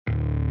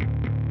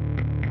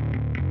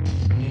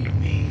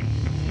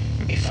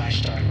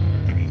started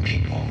murdering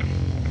people.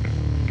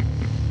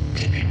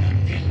 Dipping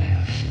on your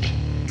left.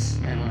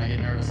 And when I get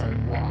nervous, I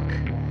walk.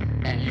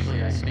 And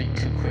usually I speak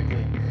too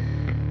quickly.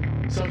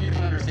 So if you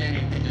don't understand,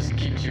 you can just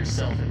keep it to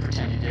yourself and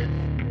pretend you did.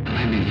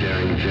 I'd be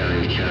very,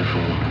 very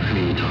careful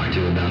who you talk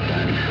to about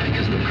that,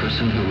 because the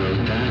person who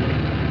wrote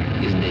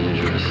that is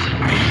dangerous.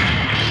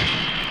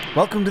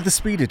 Welcome to the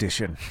Speed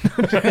Edition.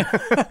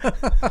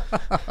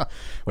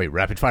 Wait,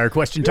 rapid fire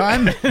question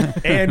time?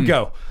 And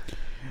go.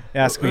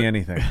 Ask me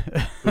anything.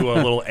 Ooh, a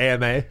little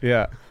AMA.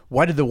 Yeah.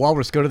 Why did the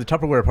walrus go to the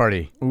Tupperware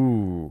party?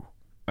 Ooh.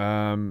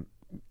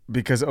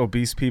 Because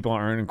obese people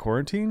aren't in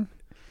quarantine?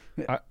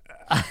 I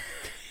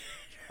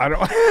don't.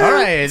 All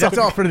right, that's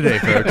all for today,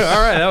 folks.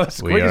 All right, that was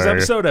the quickest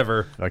episode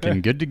ever.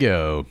 Fucking good to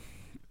go.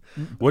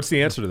 What's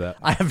the answer to that?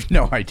 I have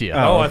no idea.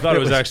 Oh, I thought it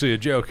was actually a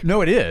joke.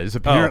 No, it is.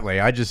 Apparently.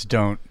 I just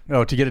don't.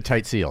 Oh, to get a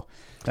tight seal.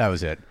 That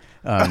was it.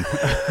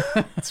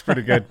 It's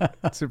pretty good.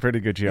 It's a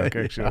pretty good joke,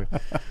 actually.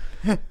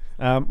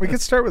 We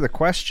could start with a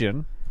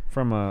question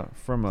from a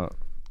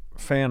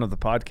fan of the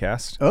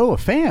podcast. Oh, a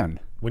fan.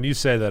 When you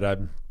say that,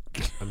 I'm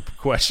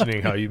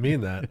questioning how you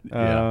mean that.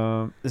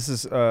 This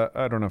is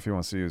I don't know if he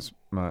wants to use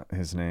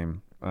his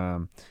name.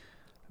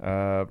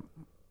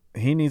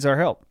 He needs our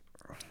help.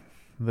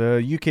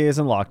 The UK is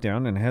in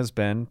lockdown and has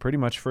been pretty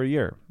much for a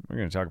year. We're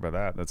going to talk about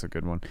that. That's a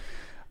good one.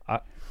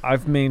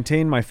 I've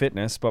maintained my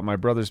fitness, but my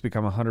brother's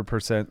become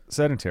 100%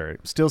 sedentary.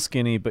 Still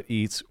skinny, but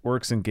eats,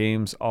 works and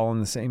games all in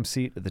the same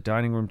seat at the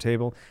dining room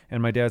table,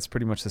 and my dad's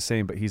pretty much the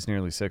same, but he's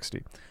nearly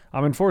 60.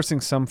 I'm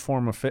enforcing some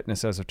form of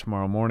fitness as of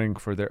tomorrow morning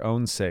for their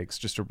own sakes,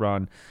 just to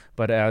run,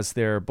 but as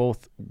they're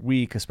both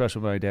weak,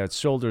 especially my dad's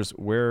shoulders,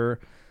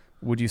 where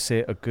would you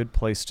say a good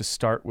place to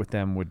start with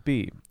them would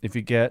be? If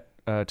you get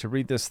to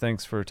read this,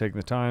 thanks for taking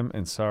the time,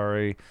 and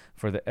sorry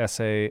for the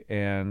essay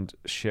and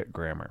shit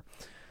grammar.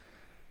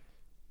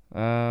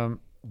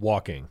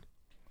 Walking.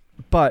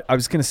 But I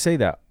was going to say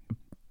that,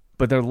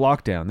 but they're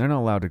locked down. They're not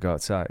allowed to go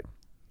outside.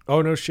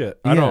 Oh, no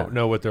shit. I don't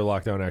know what their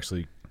lockdown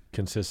actually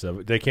consists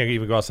of. They can't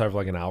even go outside for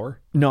like an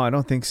hour? No, I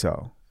don't think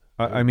so.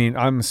 I mean,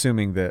 I'm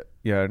assuming that,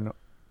 no,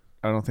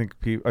 I don't think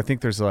people, I think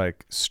there's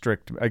like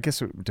strict, I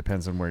guess it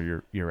depends on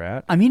where you're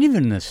at. I mean,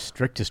 even the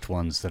strictest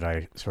ones that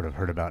I sort of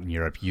heard about in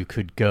Europe, you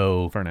could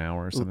go For an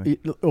hour or something.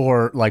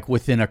 or like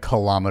within a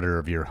kilometer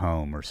of your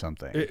home or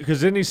something. Because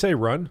didn't he say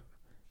run?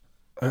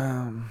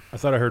 I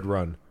thought I heard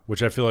run,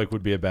 which I feel like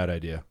would be a bad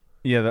idea.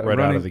 Yeah, right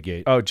out of the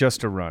gate. Oh,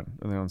 just to run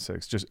on their own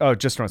six. Just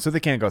run. So they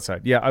can't go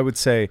outside. Yeah, I would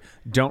say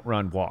don't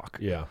run, walk.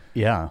 Yeah.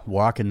 Yeah,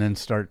 walk and then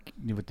start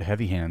with the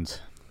heavy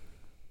hands.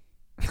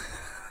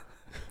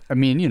 I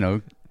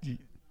mean,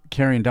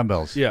 carrying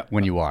dumbbells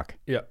when you walk.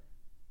 Yeah.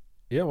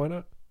 Yeah, why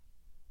not?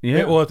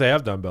 Yeah. Well, if they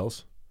have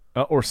dumbbells.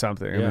 Or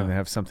something. Yeah. I mean, they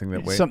have something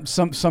that weighs.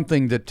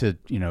 Something that to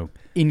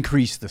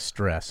increase the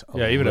stress.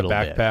 Even a little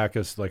backpack bit.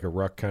 is like a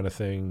ruck kind of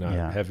thing,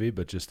 not heavy,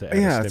 but just to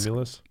add a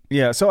stimulus.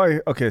 Yeah. So I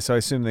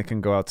assume they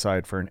can go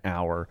outside for an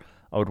hour.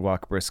 I would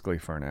walk briskly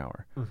for an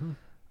hour. Mm-hmm.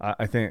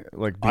 I think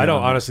I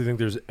don't honestly think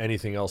there's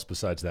anything else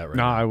besides that right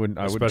now. I wouldn't.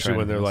 Especially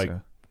when they're like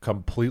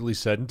completely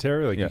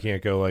sedentary. Like you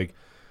can't go like,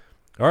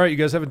 all right, you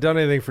guys haven't done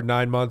anything for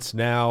 9 months.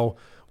 Now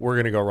we're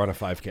gonna go run a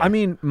 5K. I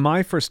mean,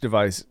 my first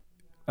advice,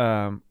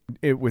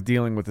 with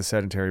dealing with a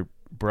sedentary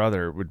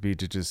brother would be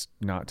to just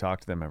not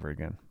talk to them ever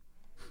again.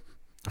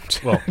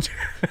 Well,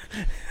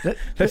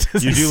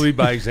 you do lead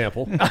by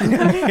example.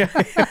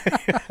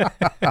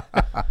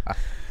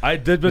 I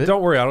did, but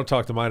don't worry, I don't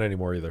talk to mine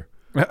anymore either.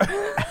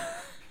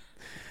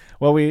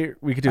 Well, we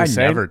could do. I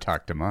never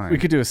talked to mine. We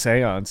could do a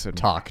seance and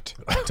talked.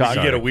 You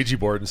get a Ouija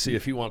board and see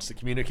if he wants to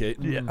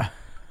communicate. Yeah,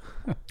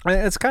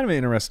 it's kind of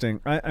interesting.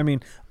 I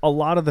mean, a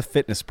lot of the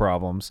fitness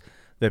problems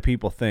that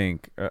people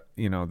think,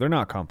 they're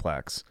not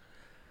complex.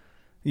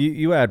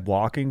 You add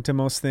walking to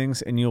most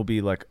things, and you'll be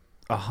like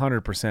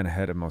 100%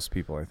 ahead of most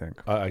people, I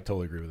think. I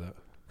totally agree with that.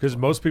 Because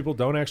most people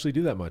don't actually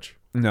do that much.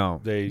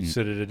 No. They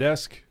sit at a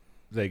desk.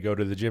 They go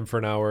to the gym for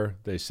an hour.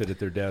 They sit at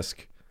their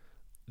desk.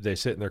 They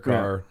sit in their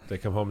car. Yeah. They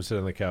come home and sit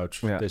on the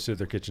couch. Yeah. They sit at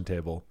their kitchen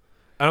table.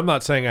 And I'm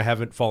not saying I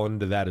haven't fallen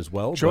into that as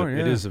well. Sure, but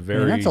it is a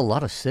very... that's a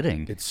lot of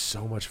sitting. It's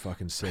so much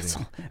fucking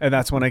sitting. And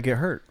that's when I get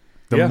hurt.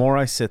 The more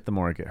I sit, the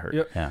more I get hurt.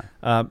 Yep.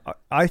 Yeah.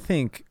 I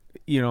think,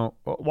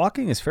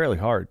 walking is fairly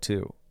hard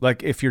too.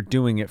 Like if you're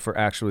doing it for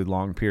actually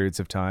long periods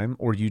of time,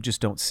 or you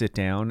just don't sit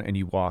down and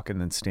you walk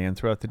and then stand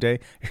throughout the day,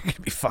 you're going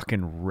to be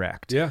fucking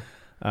wrecked. Yeah.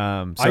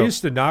 I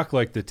used to knock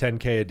like the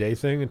 10K a day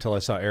thing until I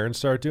saw Aaron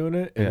start doing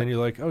it. And then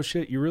you're like, oh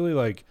shit, you really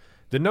like,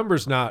 the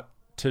number's not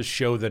to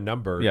show the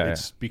number.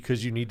 It's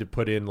because you need to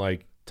put in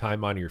like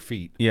time on your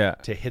feet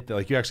to hit the,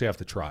 like you actually have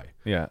to try.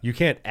 Yeah. You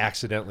can't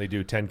accidentally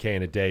do 10K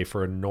in a day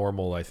for a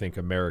normal, I think,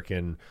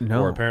 American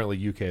or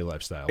apparently UK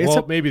lifestyle.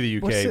 Maybe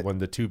the UK when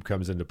the tube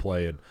comes into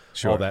play and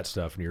all that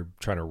stuff and you're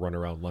trying to run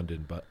around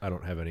London, but I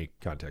don't have any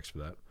context for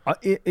that.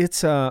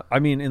 I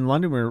mean, in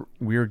London,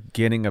 we're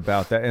getting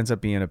about, that ends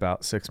up being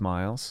about 6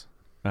 miles.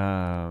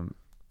 Yeah,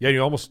 you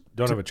almost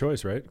don't have a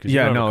choice, right? Because you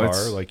don't have a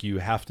car, like you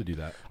have to do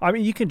that. I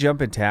mean, you can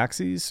jump in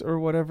taxis or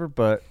whatever,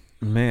 but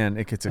man,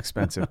 it gets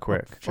expensive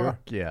quick. Fuck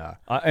yeah.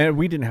 And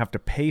we didn't have to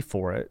pay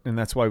for it, and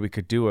that's why we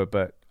could do it.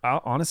 But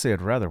honestly,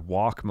 I'd rather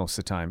walk most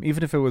of the time,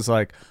 even if it was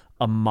like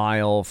a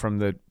mile from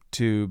the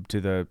tube to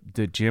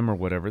the gym or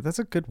whatever. That's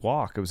a good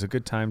walk. It was a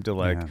good time to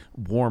like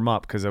warm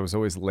up because I was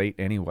always late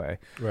anyway.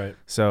 Right.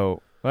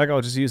 So like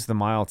I'll just use the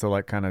mile to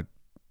like kind of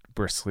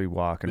briskly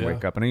walk and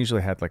wake up. And I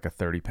usually had like a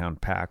 30-pound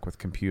pack with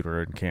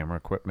computer and camera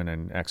equipment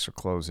and extra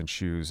clothes and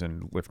shoes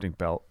and lifting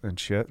belt and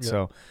shit. Yep.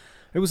 So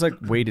it was like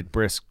weighted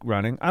brisk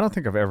running. I don't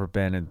think I've ever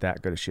been in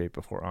that good a shape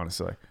before,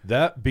 honestly.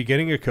 That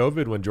beginning of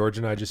COVID when George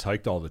and I just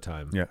hiked all the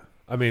time. Yeah.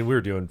 I mean, we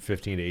were doing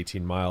 15 to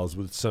 18 miles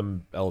with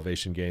some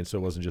elevation gain, so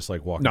it wasn't just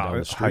like walking down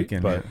the street. Hiking,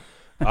 but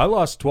I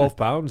lost 12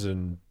 pounds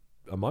in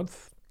a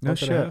month. No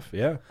shit. And a half.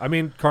 Yeah. I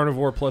mean,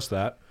 carnivore plus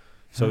that.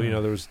 So, you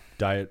know, there was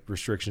diet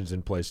restrictions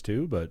in place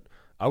too, but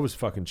I was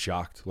fucking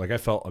shocked. Like, I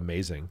felt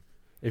amazing.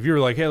 If you were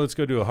like, hey, let's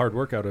go do a hard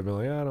workout, I'd be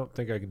like, I don't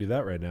think I can do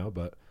that right now.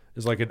 But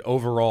it's like an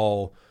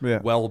overall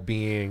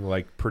well-being,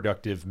 like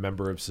productive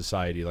member of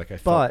society. Like, I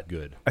felt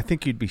good. I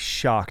think you'd be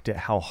shocked at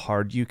how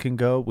hard you can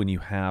go when you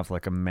have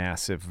like a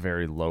massive,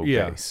 very low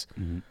base.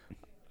 Mm-hmm.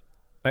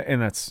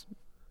 And that's,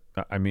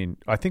 I mean,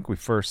 I think we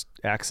first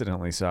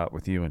accidentally saw it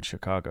with you in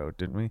Chicago,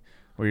 didn't we?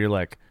 Where you're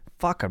like,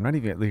 fuck, I'm not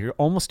even, you're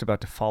almost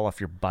about to fall off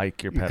your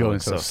bike. You're pedaling going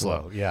so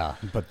slow. Yeah.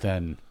 But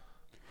then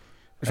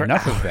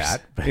enough of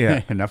that.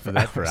 Enough of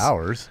that for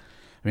hours.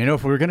 I mean,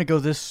 if we were going to go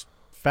this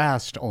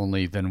fast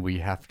only, then we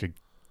have to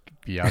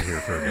be out here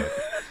for a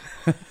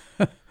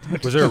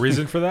bit. Was there a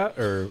reason for that,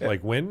 or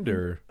like wind,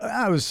 or?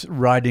 I was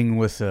riding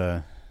with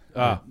a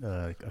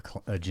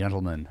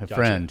gentleman, a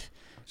friend,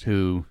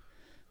 who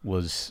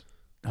was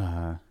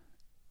going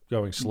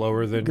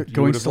slower than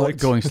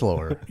going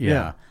slower.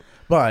 Yeah.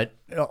 But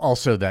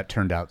also that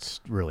turned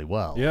out really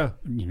well. Yeah.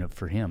 You know,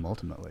 for him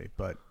ultimately,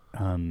 but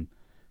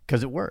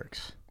because it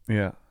works.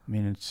 Yeah. I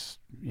mean, it's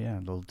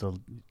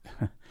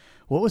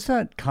what was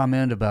that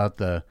comment about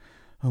the?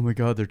 Oh my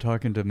God, they're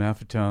talking to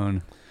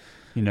Maffetone.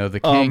 You know,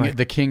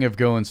 the king of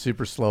going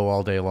super slow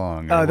all day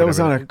long. That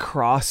was on a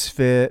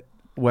CrossFit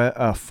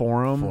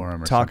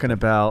forum talking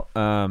about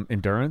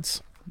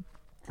endurance,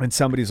 and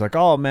somebody's like,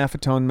 "Oh,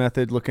 Maffetone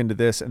method. Look into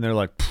this," and they're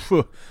like,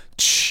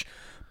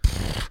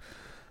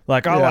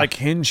 like I like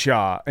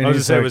Hinshaw. And I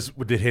was just say,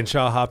 did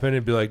Hinshaw hop in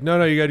and be like,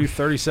 no, you got to do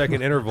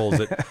 30-second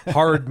intervals at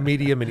hard,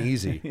 medium, and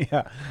easy.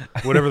 Yeah,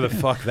 whatever the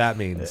fuck that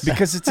means.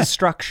 Because it's a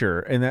structure,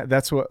 and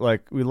that's what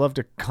like we love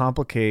to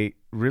complicate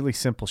really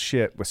simple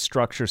shit with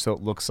structure so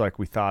it looks like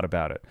we thought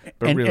about it.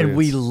 But and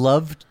we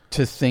love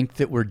to think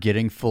that we're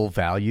getting full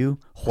value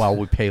while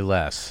we pay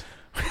less.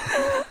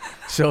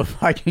 So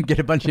if I can get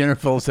a bunch of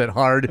intervals at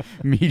hard,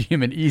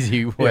 medium, and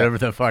easy, whatever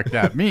the fuck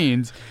that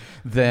means,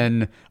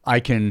 then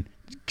I can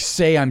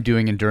say I'm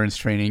doing endurance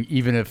training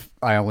even if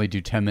I only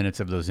do 10 minutes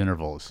of those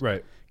intervals.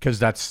 Right. Because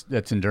that's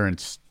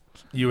endurance.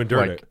 You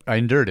endured it. I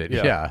endured it,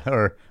 yeah.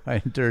 Or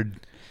I endured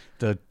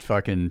the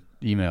fucking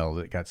email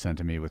that got sent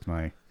to me with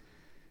my,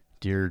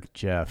 dear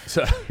Jeff,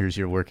 here's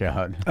your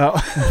workout. Oh,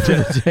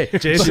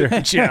 Jason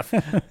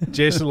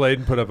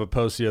Layden put up a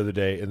post the other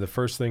day, and the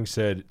first thing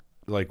said,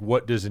 like,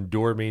 what does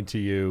endure mean to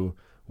you?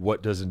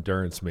 What does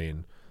endurance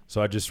mean?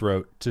 So I just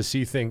wrote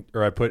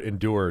I put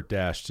endure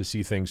dash to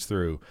see things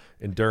through,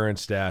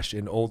 endurance dash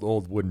in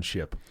old wooden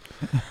ship.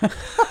 Nice.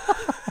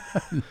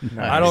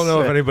 I don't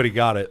know if anybody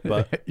got it,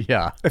 but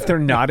yeah, if they're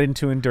not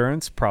into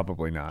endurance,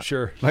 probably not.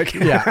 Sure, like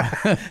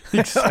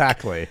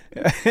exactly.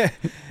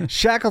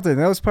 Shackleton,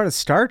 that was part of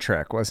Star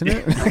Trek, wasn't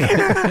it?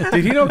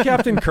 Did he know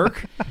Captain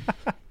Kirk?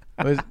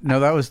 No,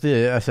 that was the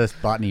SS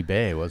Botany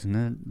Bay, wasn't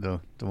it?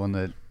 The one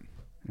that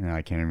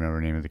I can't remember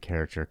the name of the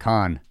character.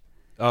 Khan.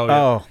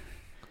 Oh.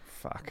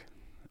 Fuck.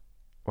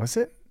 Was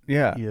it?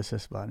 Yeah.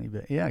 USS Botany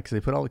Bay. Yeah, because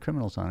they put all the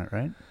criminals on it,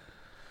 right?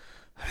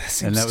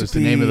 And that was the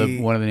name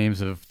of one of the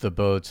names of the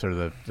boats, or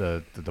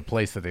the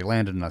place that they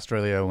landed in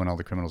Australia when all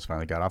the criminals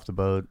finally got off the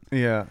boat.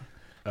 Yeah.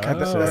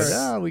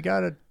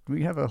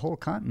 We have a whole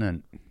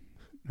continent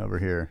over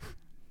here.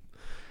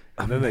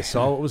 And then they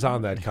saw what was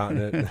on that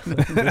continent.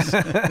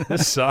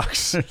 This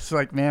sucks. It's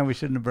like, man, we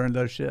shouldn't have burned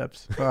those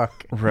ships.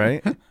 Fuck.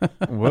 Right?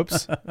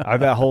 Whoops.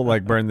 That whole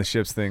like burn the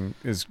ships thing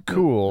is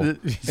cool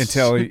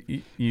until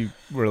you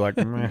were like,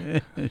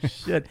 meh.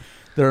 Shit.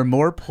 There are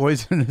more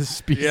poisonous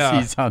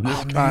species on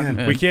this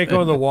continent. We can't go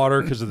in the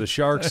water because of the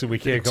sharks, and we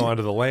can't go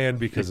onto the land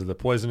because of the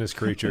poisonous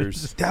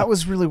creatures. That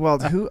was really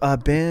wild.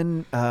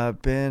 Ben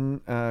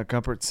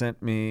Gumpert sent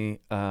me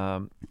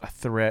a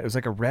thread. It was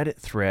like a Reddit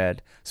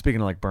thread, speaking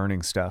of like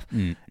burning stuff.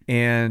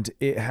 And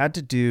it had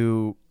to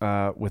do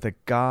with a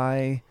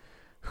guy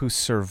who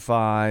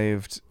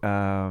survived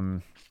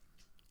COVID?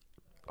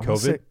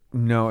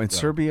 in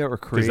Serbia or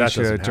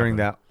Croatia during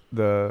the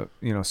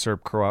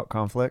Serb-Croat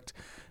conflict.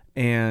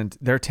 And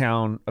their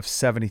town of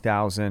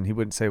 70,000, he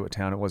wouldn't say what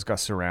town it was, got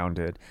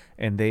surrounded.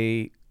 And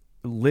they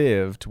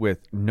lived with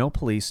no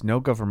police, no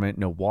government,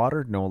 no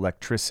water, no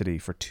electricity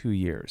for 2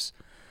 years.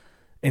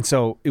 And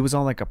so it was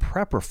on like a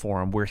prepper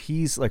forum where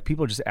he's like,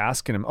 people are just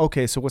asking him,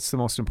 okay, so what's the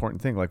most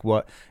important thing? Like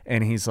what?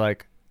 And he's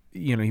like,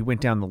 he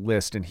went down the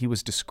list and he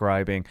was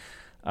describing,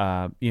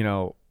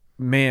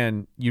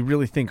 man, you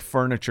really think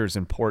furniture is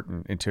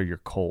important until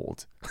you're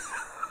cold.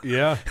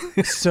 Yeah.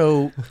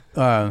 So,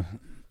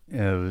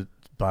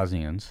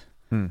 Bosnians,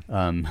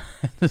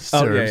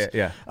 Serbs,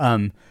 yeah.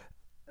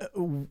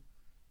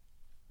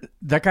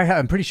 That guy,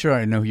 I'm pretty sure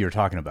I know who you're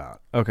talking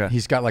about. Okay.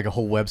 He's got like a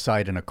whole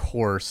website and a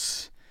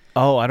course.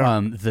 Oh, I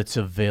don't. That's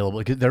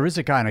available. There is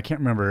a guy, and I can't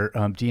remember.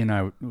 Dee and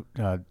I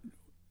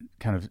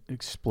kind of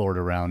explored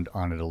around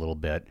on it a little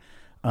bit.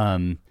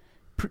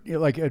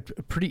 Like a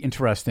pretty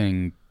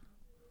interesting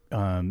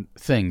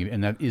thing,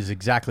 and that is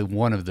exactly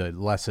one of the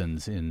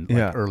lessons in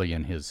early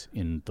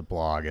in the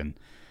blog. And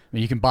I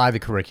mean, you can buy the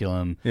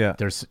curriculum. Yeah.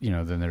 There's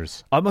then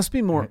there's. I must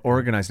be more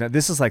organized now.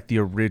 This is like the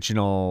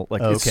original,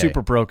 like it's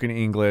super broken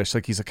English.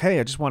 Like he's like,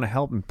 hey, I just want to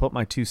help and put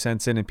my 2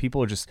 cents in, and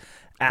people are just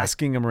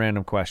asking him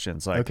random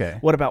questions like,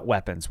 what about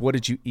weapons? What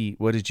did you eat?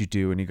 What did you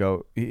do? And you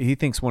go, he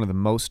thinks one of the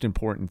most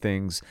important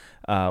things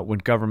when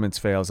governments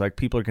fail is like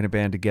people are going to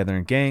band together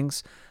in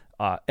gangs.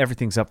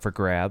 Everything's up for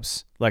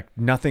grabs. Like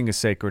nothing is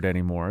sacred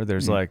anymore.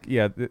 There's like,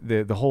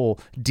 the whole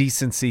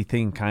decency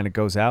thing kind of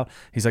goes out.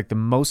 He's like, the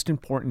most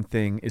important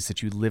thing is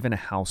that you live in a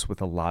house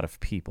with a lot of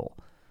people.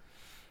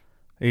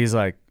 He's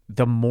like,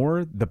 the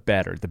more, the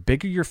better. The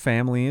bigger your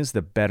family is,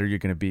 the better you're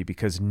going to be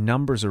because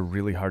numbers are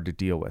really hard to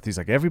deal with. He's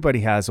like, everybody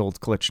has old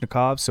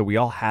Kalashnikovs, so we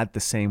all had the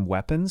same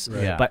weapons,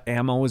 but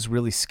ammo is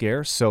really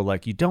scarce. So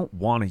like, you don't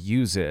want to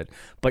use it,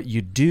 but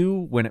you do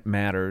when it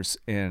matters.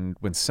 And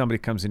when somebody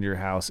comes into your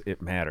house,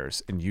 it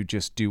matters, and you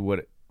just do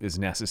what is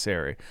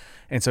necessary.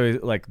 And so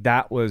like,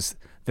 that was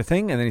the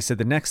thing. And then he said,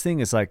 the next thing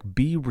is like,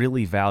 be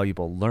really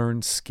valuable,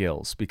 learn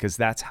skills, because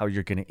that's how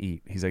you're going to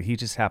eat. He's like, he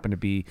just happened to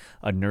be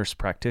a nurse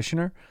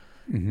practitioner.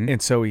 Mm-hmm.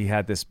 And so he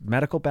had this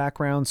medical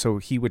background, so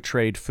he would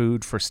trade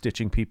food for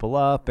stitching people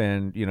up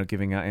and,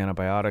 giving out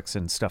antibiotics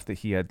and stuff that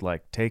he had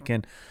like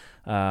taken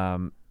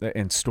and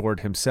stored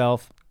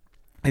himself.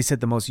 He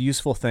said the most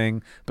useful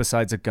thing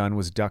besides a gun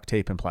was duct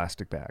tape and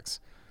plastic bags.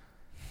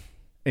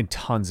 And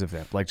tons of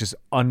them, like just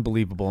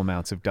unbelievable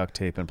amounts of duct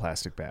tape and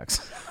plastic bags.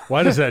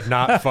 Why does that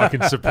not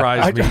fucking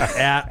surprise me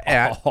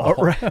at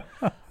all?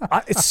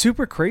 It's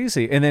super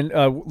crazy. And then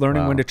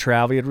learning when to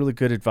travel. He had really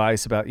good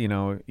advice about, you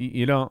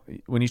don't,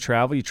 when you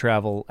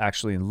travel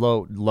actually in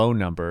low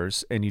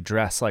numbers, and you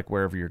dress like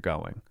wherever you're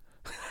going.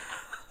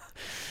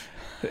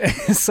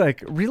 It's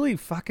like really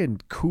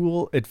fucking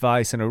cool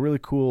advice and a really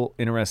cool,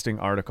 interesting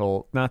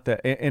article. Not that,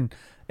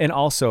 and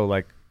also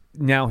like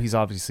now he's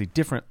obviously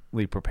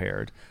differently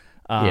prepared.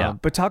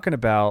 But talking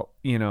about,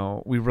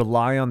 we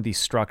rely on these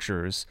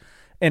structures,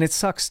 and it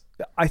sucks.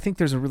 I think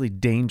there's a really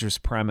dangerous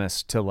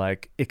premise to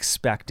like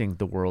expecting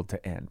the world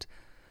to end,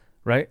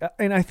 right?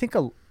 And I think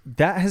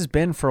that has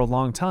been for a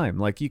long time.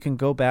 Like you can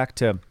go back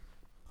to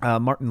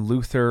Martin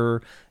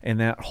Luther and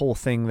that whole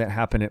thing that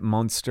happened at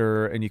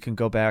Munster, and you can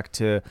go back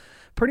to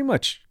pretty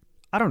much,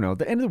 I don't know,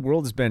 the end of the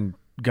world has been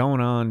going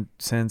on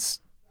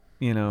since,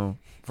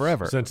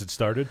 forever. Since it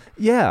started?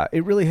 Yeah,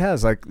 it really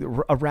has. Like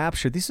a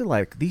rapture. These are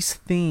like, these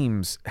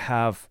themes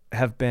have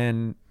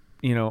been,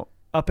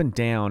 up and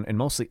down, and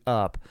mostly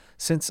up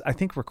since I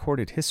think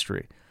recorded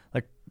history.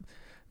 Like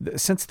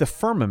since the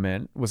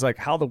firmament was like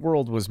how the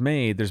world was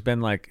made, there's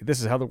been like, this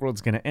is how the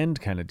world's going to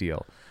end kind of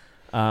deal.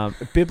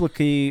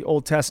 Biblically,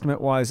 Old Testament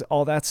wise,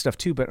 all that stuff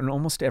too. But in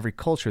almost every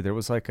culture, there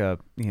was like there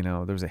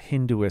was a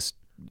Hinduist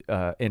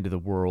end of the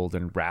world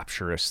and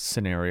rapturous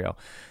scenario.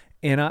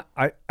 And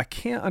I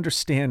can't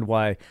understand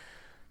why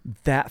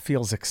that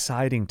feels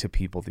exciting to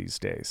people these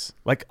days.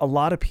 Like a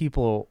lot of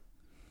people,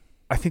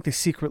 I think they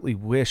secretly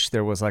wish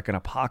there was like an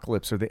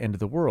apocalypse or the end of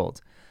the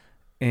world.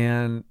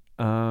 And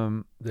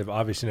they've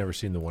obviously never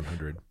seen the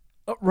 100.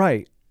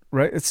 Right.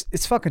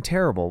 It's fucking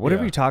terrible.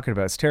 Whatever you're talking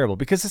about, it's terrible,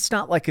 because it's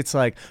not like it's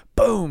like,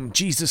 boom,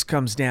 Jesus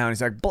comes down.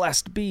 He's like,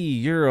 blessed be,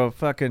 you're a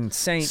fucking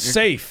saint. You're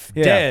safe,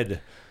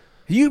 dead.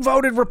 You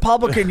voted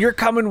Republican. You're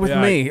coming with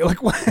me.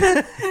 Like what?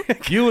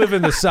 You live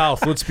in the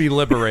South. Let's be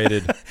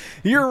liberated.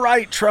 You're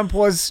right. Trump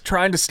was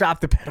trying to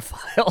stop the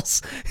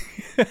pedophiles.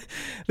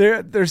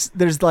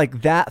 There's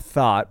like that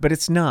thought, but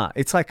it's not.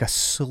 It's like a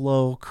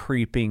slow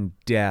creeping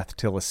death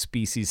till a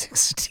species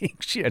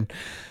extinction.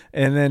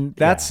 And then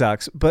that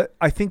sucks. But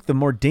I think the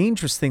more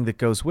dangerous thing that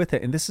goes with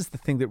it, and this is the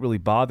thing that really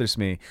bothers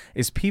me,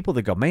 is people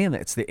that go, man,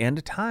 it's the end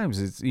of times.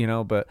 It's,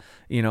 but.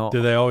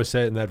 Do they always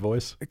say it in that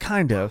voice?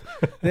 Kind of.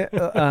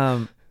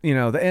 The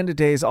end of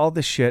days, all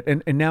this shit.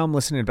 And now I'm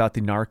listening about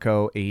the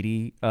Narco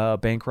 80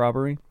 bank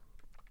robbery.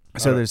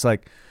 So there's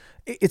like,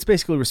 it's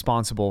basically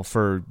responsible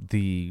for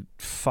the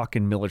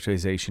fucking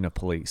militarization of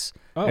police.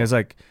 Oh. It's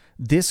like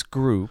this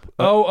group.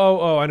 I know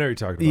what you're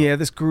talking about. Yeah,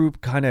 this group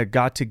kind of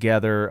got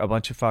together, a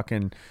bunch of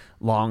fucking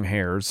long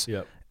hairs.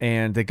 Yep.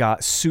 And they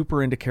got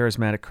super into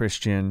charismatic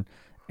Christian.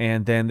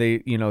 And then they,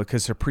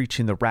 because they're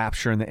preaching the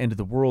rapture and the end of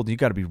the world, you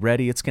got to be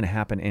ready. It's going to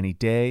happen any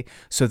day.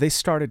 So they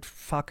started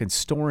fucking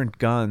storing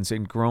guns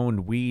and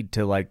growing weed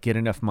to like get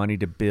enough money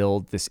to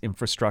build this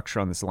infrastructure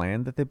on this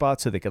land that they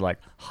bought so they could like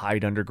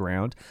hide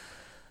underground.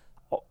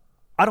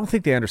 I don't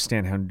think they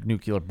understand how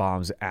nuclear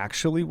bombs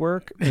actually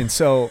work. And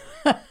so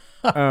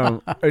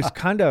it's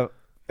kind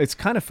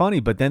of funny.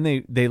 But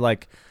then they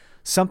like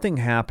something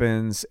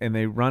happens and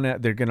they're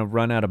going to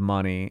run out of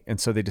money. And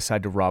so they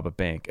decide to rob a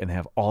bank and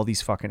have all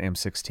these fucking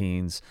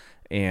M16s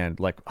and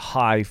like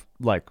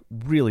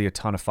really a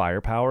ton of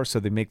firepower. So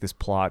they make this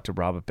plot to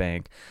rob a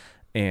bank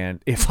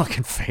and it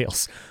fucking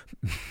fails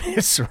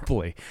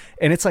miserably.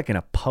 And it's like in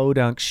a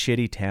podunk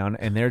shitty town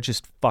and they're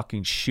just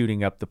fucking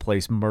shooting up the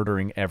place,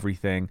 murdering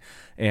everything.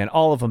 And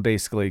all of them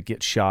basically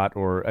get shot,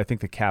 or I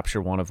think they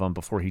capture one of them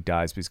before he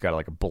dies, but he's got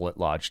like a bullet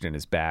lodged in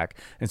his back.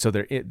 And so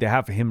they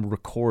have him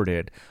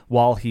recorded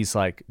while he's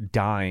like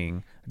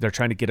dying. They're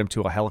trying to get him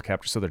to a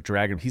helicopter, so they're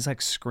dragging him. He's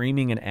like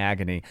screaming in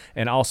agony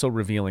and also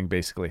revealing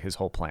basically his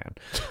whole plan.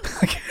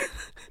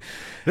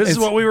 This is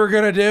what we were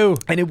going to do.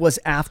 And it was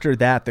after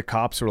that the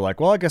cops were like,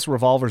 well, I guess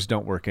revolvers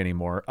don't work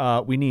anymore.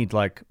 We need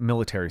like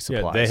military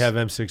supplies. Yeah, they have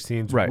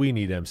M16s. Right. We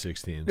need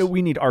M16s. No,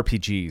 we need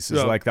RPGs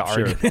is like the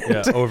argument.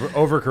 Yeah,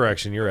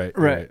 overcorrection. You're right.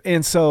 Right.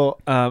 And so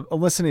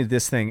listening to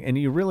this thing, and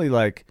you really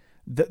like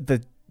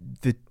the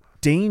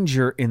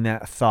danger in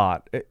that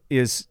thought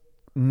is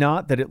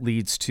not that it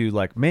leads to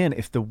like, man,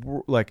 if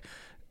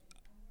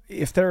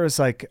there is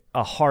like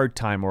a hard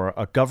time or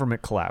a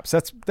government collapse,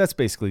 that's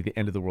basically the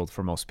end of the world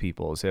for most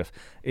people. If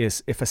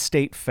a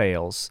state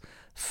fails,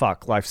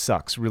 life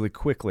sucks really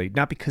quickly.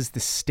 Not because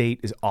the state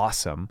is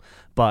awesome,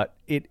 but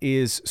it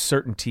is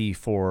certainty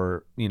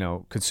for,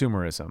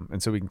 consumerism.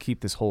 And so we can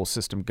keep this whole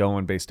system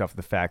going based off of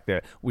the fact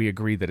that we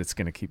agree that it's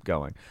going to keep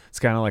going. It's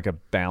kind of like a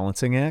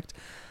balancing act.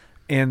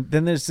 And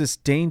then there's this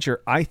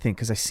danger, I think,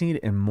 because I see it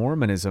in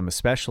Mormonism,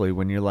 especially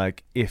when you're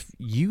like, if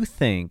you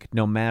think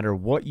no matter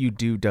what you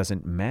do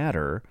doesn't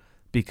matter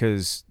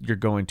because you're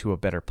going to a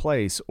better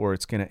place or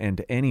it's going to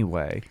end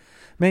anyway,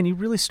 man, you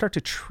really start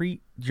to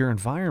treat your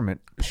environment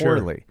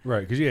poorly. Sure.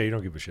 Right, because, you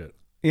don't give a shit.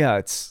 Yeah,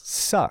 it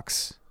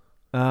sucks.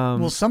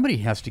 Well, somebody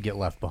has to get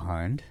left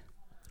behind.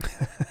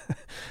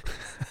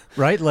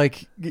 Right?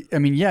 Like, I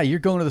mean, yeah, you're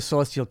going to the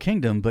celestial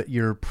kingdom, but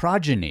your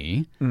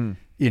progeny,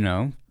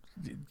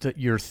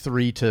 your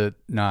 3 to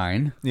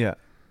 9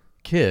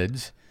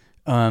 kids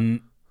got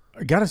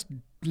to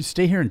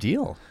stay here and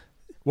deal.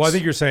 Well, I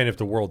think you're saying if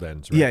the world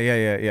ends, right?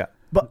 Yeah.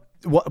 But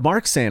what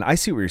Mark's saying, I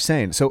see what you're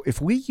saying. So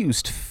if we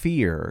used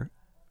fear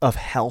of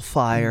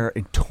hellfire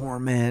and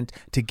torment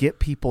to get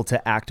people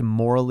to act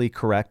morally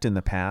correct in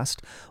the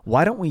past,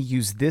 why don't we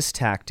use this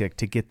tactic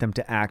to get them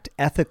to act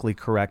ethically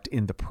correct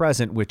in the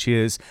present, which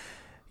is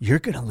you're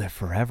going to live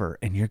forever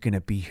and you're going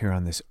to be here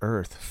on this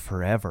earth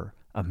forever.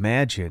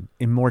 Imagine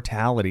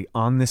immortality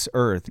on this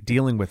earth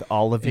dealing with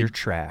all of your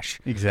trash.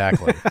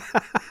 Exactly.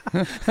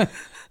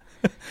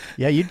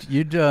 Yeah, you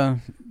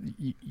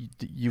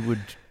would,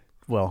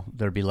 well,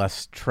 there'd be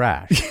less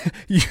trash.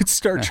 You'd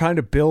start trying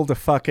to build a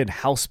fucking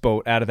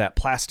houseboat out of that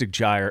plastic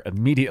jar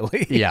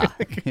immediately. Yeah,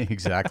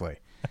 exactly.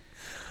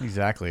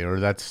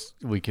 Or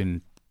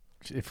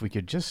if we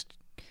could just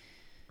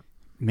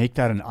make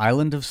that an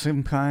island of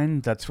some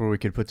kind, that's where we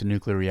could put the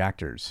nuclear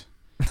reactors.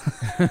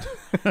 That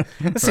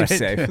seems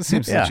safe. That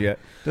seems legit.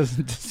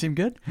 Doesn't it seem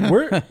good?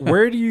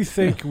 Where do you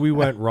think we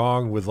went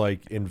wrong with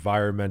like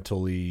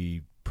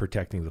environmentally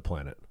protecting the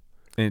planet?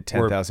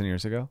 10,000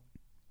 years ago?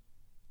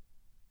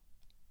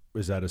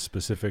 Is that a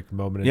specific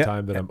moment in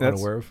time that I'm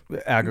unaware of?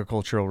 The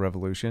agricultural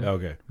revolution.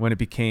 Okay. When it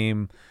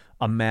became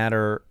a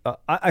matter,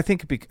 I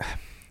think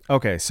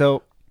okay,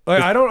 so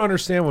I don't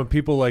understand when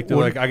people like they're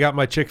like, I got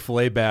my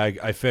Chick-fil-A bag,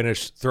 I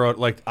finished, throw it.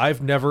 Like,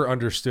 I've never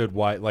understood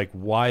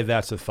why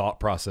that's a thought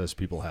process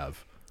people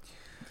have.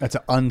 That's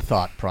an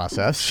unthought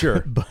process.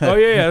 Sure. But,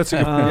 that's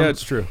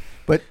it's true.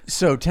 But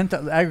so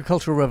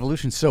agricultural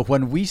revolution. So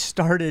when we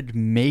started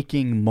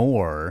making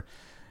more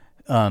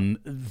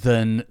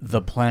than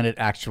the planet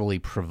actually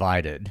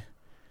provided,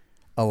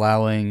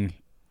 allowing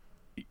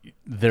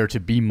there to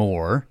be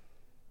more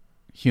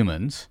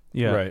humans.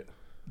 Yeah. Right.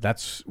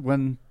 That's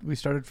when we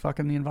started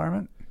fucking the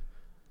environment,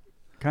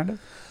 kind of.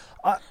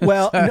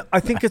 No, I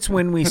think it's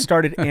when we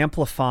started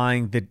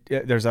amplifying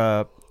there's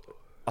a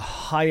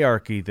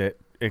hierarchy that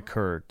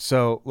occurred.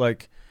 So,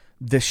 like,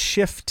 the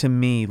shift to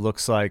me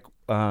looks like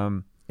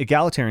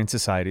egalitarian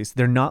societies.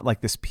 They're not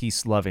like this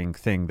peace-loving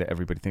thing that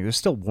everybody thinks. There's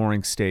still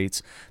warring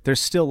states. There's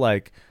still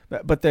like,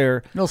 but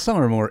they're some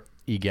are more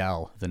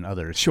egal than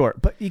others. Sure,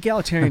 but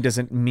egalitarian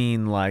doesn't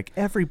mean like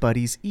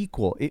everybody's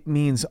equal. It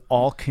means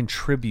all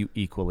contribute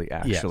equally,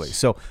 actually. Yes.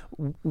 So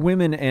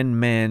women and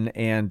men,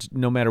 and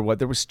no matter what,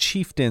 there was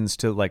chieftains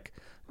to like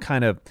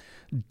kind of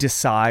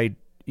decide,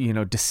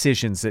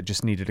 decisions that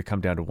just needed to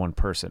come down to one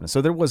person.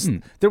 So there was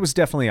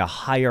definitely a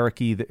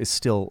hierarchy that is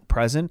still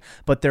present,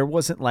 but there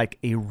wasn't like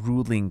a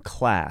ruling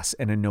class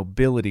and a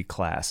nobility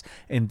class.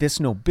 And this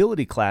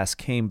nobility class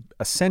came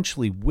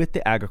essentially with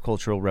the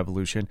agricultural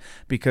revolution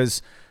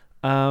because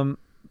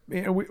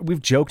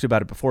we've joked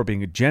about it before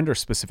being a gender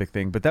specific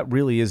thing, but that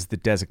really is the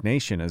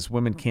designation, as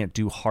women can't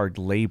do hard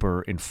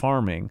labor in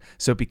farming.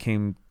 So it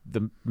became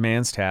the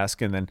man's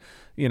task. And then,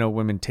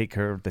 women take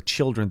care of the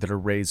children that are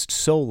raised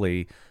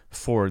solely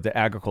for the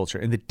agriculture.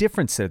 And the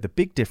difference there, the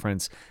big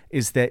difference,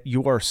 is that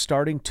you are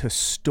starting to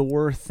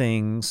store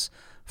things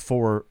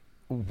for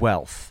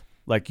wealth.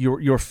 Like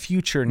your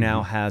future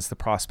now has the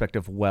prospect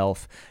of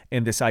wealth,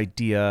 and this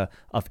idea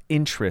of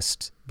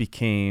interest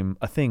became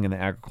a thing in the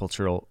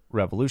agricultural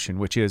revolution,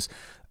 which is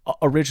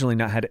originally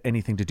not had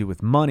anything to do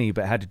with money,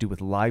 but had to do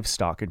with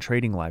livestock and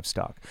trading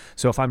livestock.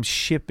 So if I'm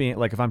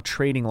if I'm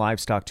trading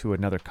livestock to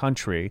another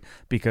country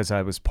because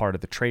I was part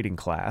of the trading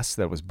class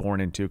that I was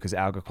born into, because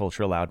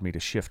agriculture allowed me to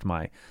shift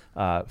my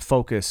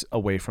focus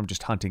away from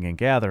just hunting and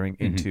gathering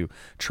into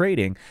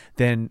trading,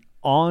 then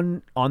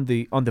on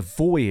the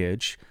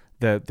voyage,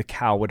 the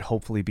cow would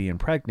hopefully be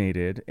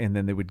impregnated, and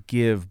then they would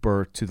give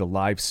birth to the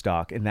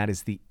livestock, and that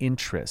is the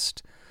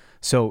interest.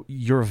 So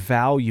your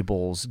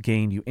valuables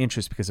gain you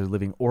interest because they're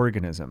living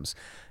organisms.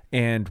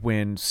 And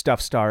when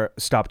stuff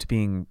stopped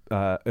being,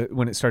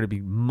 when it started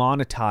being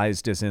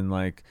monetized as in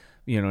like,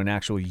 an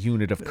actual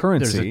unit of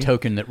currency. There's a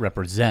token that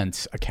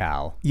represents a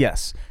cow.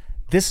 Yes.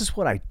 This is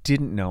what I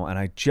didn't know, and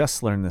I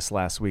just learned this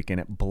last week, and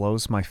it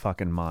blows my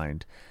fucking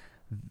mind.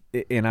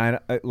 And I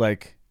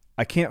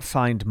can't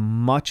find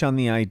much on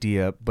the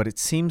idea, but it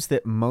seems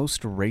that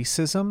most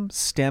racism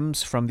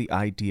stems from the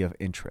idea of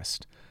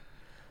interest.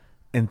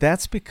 And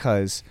that's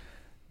because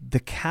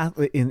the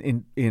Catholic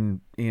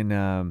in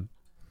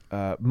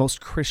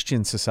most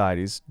Christian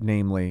societies,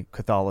 namely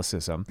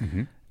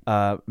Catholicism,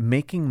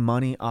 making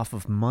money off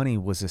of money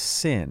was a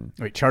sin.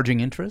 Wait, charging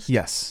interest?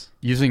 Yes,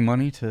 using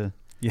money to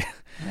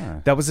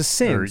that was a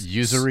sin, or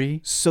usury.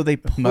 So they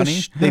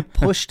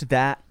pushed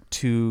that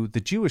to the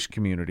Jewish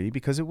community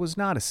because it was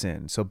not a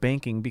sin. So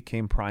banking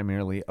became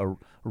primarily a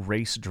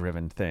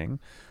race-driven thing,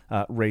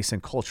 race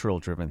and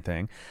cultural-driven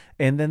thing.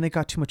 And then they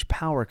got too much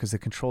power because they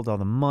controlled all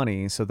the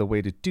money. So the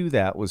way to do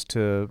that was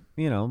to,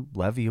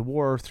 levy a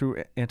war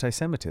through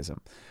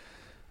anti-Semitism.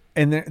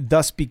 And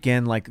thus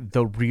began like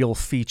the real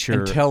feature.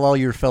 And tell all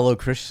your fellow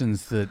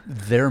Christians that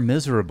they're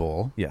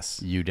miserable. Yes.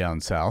 You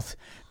down south,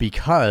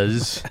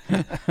 because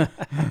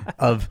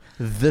of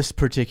this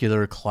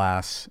particular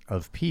class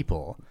of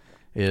people.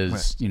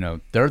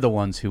 They're the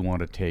ones who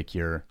want to take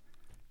your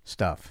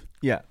stuff.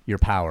 Yeah. Your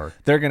power.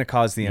 They're going to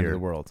cause the end of the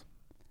world.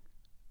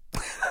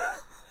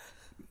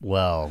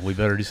 Well, we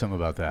better do something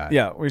about that.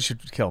 Yeah, we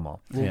should kill them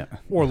all. Yeah.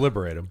 Or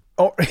liberate them.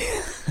 Oh,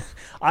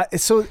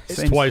 It's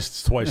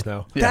twice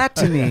now. That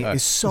to me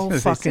is so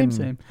fucking.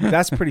 Same.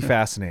 That's pretty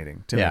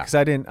fascinating to me, because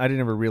I didn't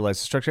ever realize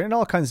the structure and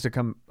all kinds to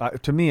come.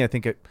 To me, I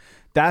think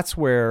that's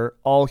where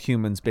all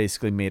humans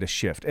basically made a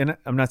shift. And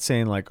I'm not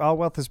saying like, oh,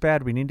 wealth is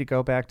bad, we need to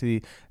go back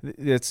to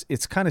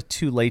it's kind of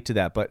too late to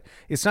that, but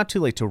it's not too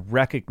late to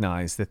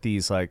recognize that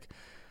these like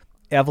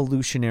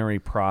evolutionary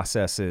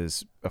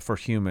processes for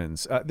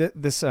humans.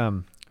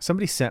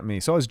 Somebody sent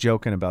me. So I was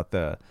joking about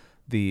the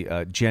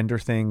gender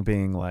thing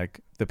being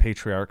like the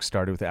patriarch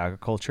started with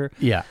agriculture.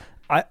 Yeah.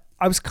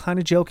 I was kind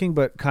of joking,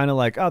 but kind of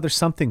like, oh, there's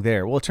something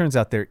there. Well, it turns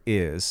out there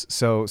is.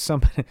 So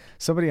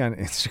somebody on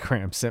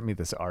Instagram sent me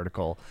this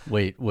article.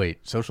 Wait,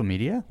 social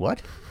media?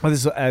 What? Well,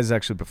 this is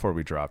actually before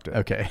we dropped it.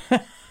 Okay.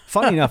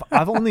 Funny enough,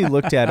 I've only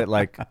looked at it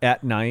like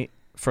at night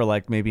for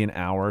like maybe an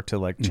hour to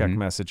like check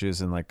messages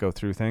and like go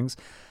through things.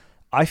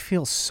 I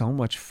feel so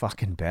much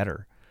fucking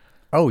better.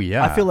 Oh,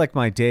 yeah. I feel like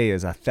my day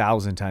is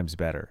 1,000 times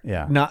better.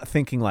 Yeah. Not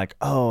thinking like,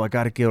 oh, I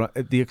got to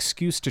get the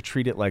excuse to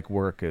treat it like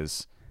work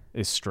is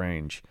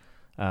strange.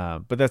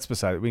 But that's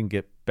beside it. We can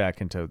get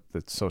back into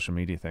the social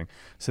media thing.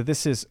 So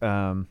this is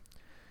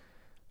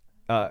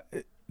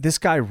this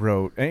guy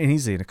wrote, and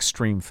he's an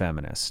extreme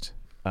feminist.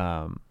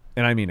 And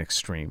I mean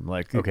extreme.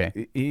 Like,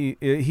 okay.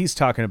 He's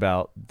talking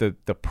about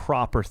the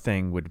proper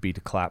thing would be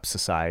to collapse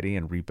society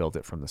and rebuild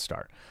it from the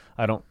start.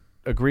 I don't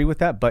agree with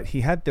that, but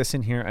he had this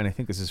in here, and I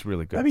think this is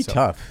really good. That'd be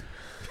tough.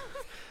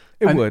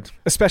 It would,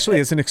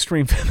 especially as an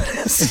extreme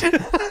feminist.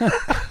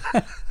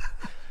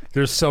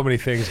 There's so many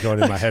things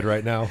going in my head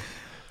right now.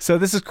 So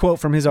this is a quote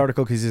from his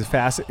article, because he's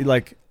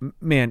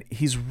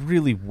he's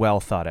really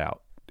well thought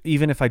out.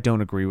 Even if I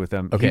don't agree with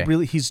him,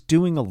 he's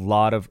doing a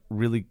lot of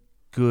really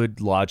good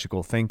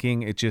logical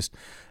thinking. It just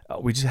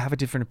we just have a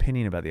different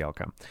opinion about the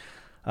outcome.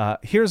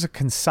 Here's a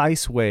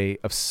concise way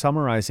of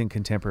summarizing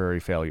contemporary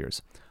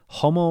failures.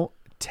 Homo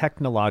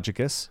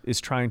technologicus is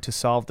trying to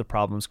solve the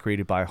problems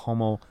created by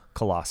Homo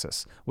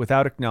colossus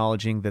without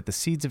acknowledging that the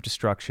seeds of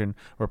destruction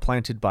were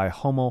planted by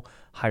Homo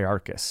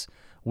hierarchus.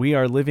 We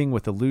are living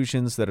with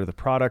illusions that are the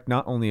product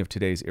not only of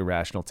today's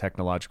irrational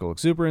technological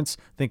exuberance,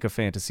 think of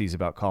fantasies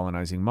about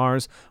colonizing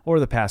Mars, or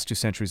the past 2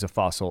 centuries of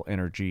fossil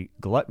energy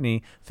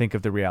gluttony, think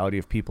of the reality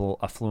of people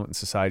affluent in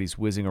societies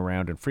whizzing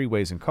around in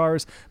freeways and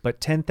cars, but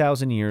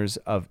 10,000 years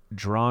of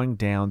drawing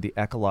down the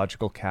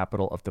ecological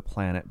capital of the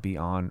planet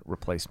beyond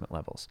replacement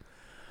levels.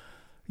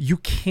 You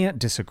can't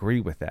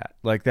disagree with that.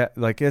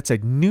 Like it's a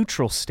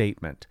neutral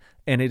statement,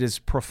 and it is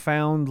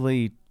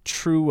profoundly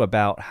true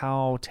about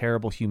how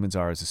terrible humans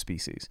are as a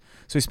species.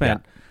 So we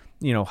spent,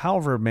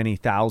 however many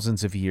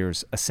thousands of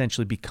years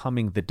essentially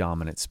becoming the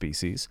dominant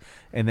species,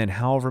 and then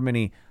however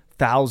many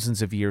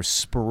thousands of years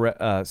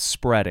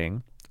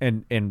spreading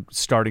and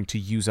starting to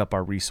use up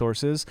our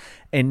resources.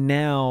 And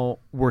now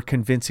we're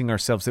convincing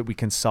ourselves that we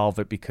can solve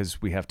it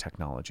because we have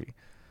technology.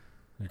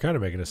 You're kind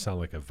of making it sound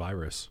like a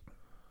virus.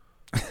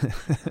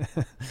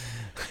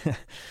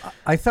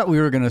 I thought we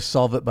were going to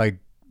solve it by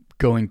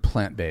going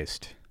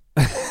plant-based.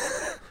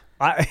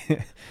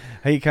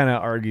 He kind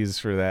of argues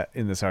for that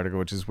in this article,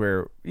 which is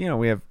where,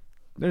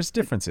 there's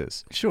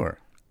differences. Sure.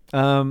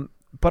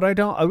 But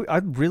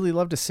I'd really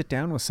love to sit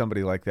down with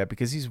somebody like that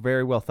because he's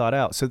very well thought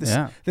out. So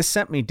this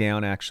sent me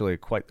down actually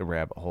quite the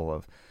rabbit hole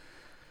of,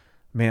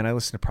 man, I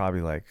listened to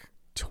probably like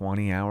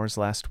 20 hours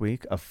last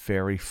week of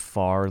very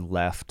far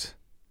left,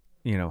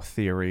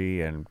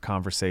 theory and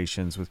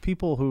conversations with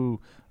people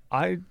who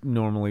I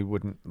normally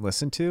wouldn't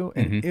listen to.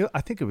 And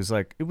I think it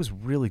was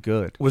really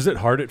good. Was it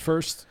hard at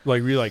first?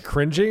 Like, were you like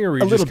cringing, or were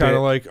you just kind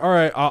of like, all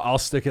right, I'll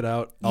stick it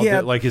out?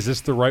 Like, is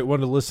this the right one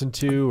to listen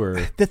to?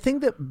 Or the thing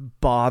that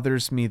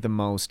bothers me the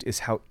most is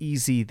how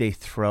easy they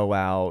throw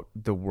out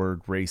the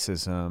word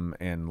racism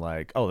and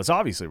like, oh, that's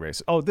obviously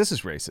racist. Oh, this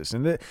is racist.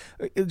 And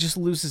it just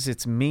loses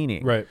its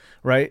meaning.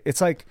 Right. It's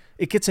like,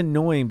 it gets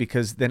annoying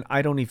because then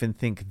I don't even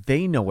think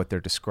they know what they're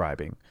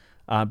describing.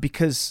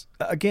 Because,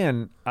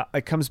 again,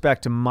 it comes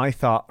back to my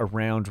thought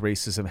around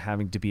racism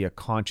having to be a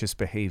conscious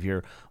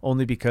behavior,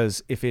 only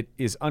because if it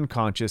is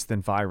unconscious,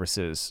 then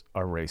viruses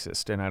are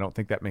racist. And I don't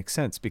think that makes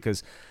sense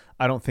because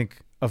I don't think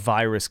a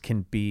virus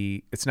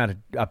it's not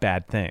a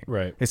bad thing.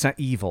 Right. It's not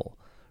evil,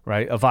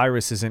 right? A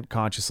virus isn't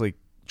consciously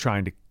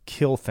trying to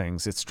kill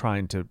things. It's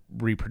trying to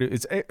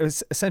reproduce.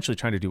 It's essentially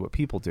trying to do what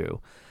people do.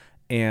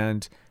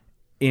 And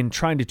in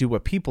trying to do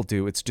what people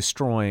do, it's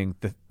destroying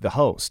the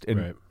host.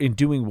 And in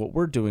doing what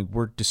we're doing,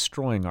 we're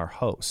destroying our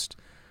host,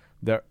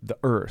 the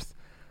earth.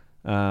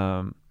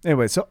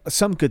 Anyway, so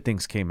some good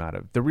things came out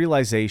of the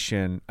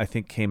realization. I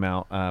think came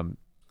out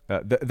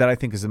that I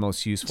think is the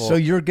most useful. So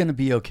you're going to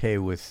be okay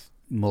with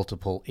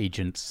multiple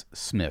agents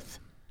Smith?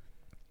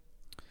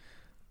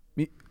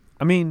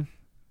 I mean,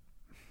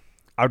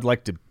 I'd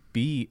like to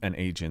be an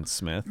Agent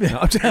Smith.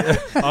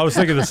 I was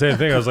thinking the same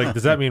thing. I was like,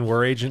 does that mean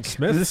we're Agent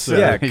Smith?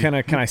 Yeah. Can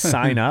I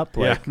sign up?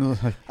 Like,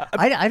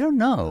 I don't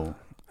know.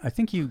 I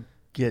think you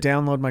get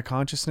download my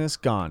consciousness.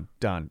 Gone.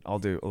 Done. I'll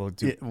do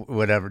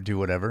whatever. Do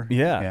whatever.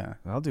 Yeah.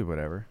 I'll do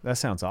whatever. That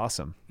sounds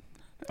awesome.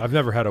 I've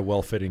never had a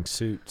well-fitting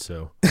suit,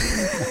 so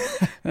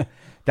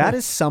that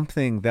is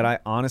something that I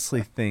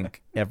honestly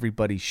think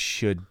everybody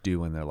should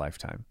do in their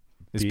lifetime.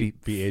 Is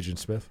be Agent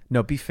Smith?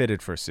 No, be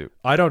fitted for a suit.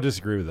 I don't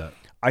disagree with that.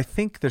 I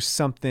think there's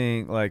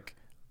something like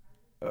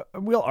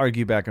we'll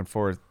argue back and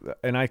forth,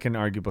 and I can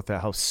argue about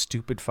that, how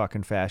stupid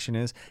fucking fashion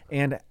is,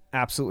 and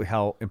absolutely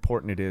how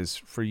important it is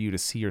for you to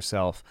see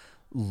yourself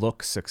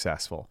look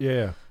successful.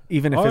 Yeah.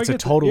 Even if it's a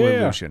total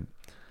illusion.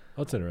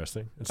 That's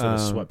interesting. Instead of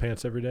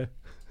sweatpants every day.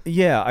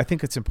 Yeah, I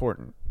think it's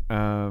important.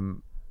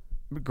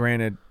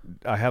 Granted,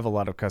 I have a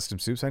lot of custom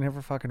suits. I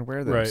never fucking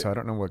wear them, so I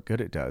don't know what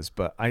good it does,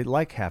 but I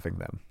like having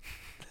them.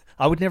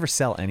 I would never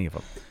sell any of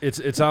them.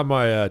 It's on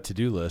my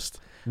to-do list.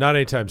 Not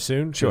anytime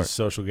soon, because Sure.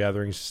 social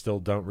gatherings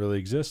still don't really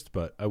exist,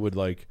 but I would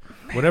like,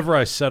 whenever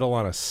I settle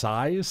on a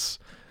size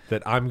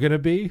that I'm going to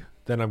be,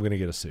 then I'm going to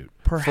get a suit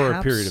for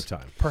a period of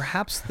time.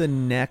 Perhaps the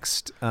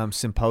next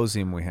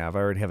symposium we have, I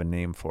already have a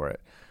name for it.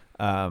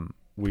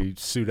 We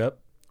suit up?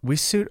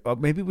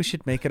 Maybe we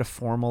should make it a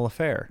formal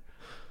affair.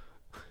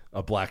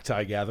 A black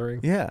tie gathering?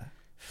 Yeah.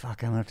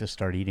 Fuck, I'm going to have to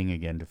start eating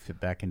again to fit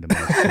back into my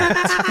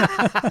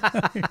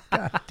suit.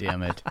 God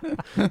damn it.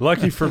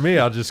 Lucky for me,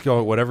 I'll just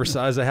go whatever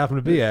size I happen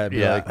to be at.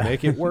 Be like,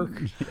 make it work.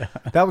 Yeah.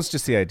 That was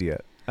just the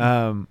idea.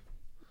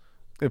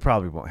 It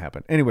probably won't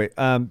happen. Anyway,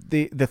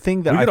 the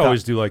thing that we could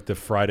always do like the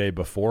Friday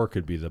before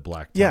could be the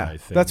black tie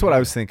thing. That's what I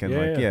was thinking.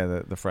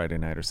 The Friday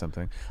night or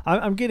something.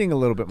 I'm getting a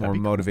little bit more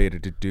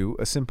motivated to do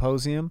a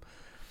symposium.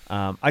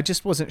 I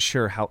just wasn't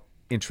sure how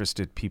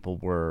interested people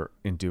were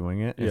in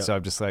doing it, and so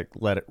I've just like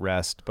let it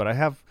rest. But I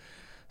have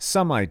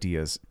some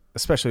ideas,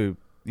 especially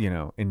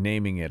in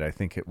naming it. I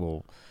think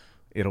it'll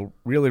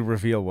really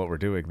reveal what we're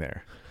doing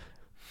there.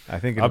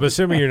 I'm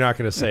assuming you're not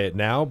going to say it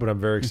now, but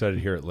I'm very excited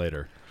to hear it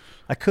later.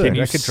 I could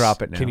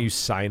drop it now. Can you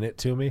sign it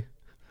to me?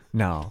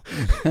 No.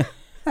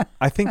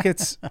 I think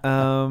it's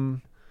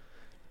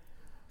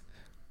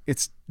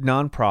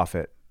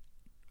nonprofit,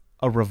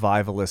 a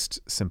revivalist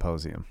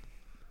symposium.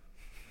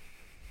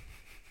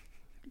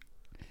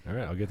 All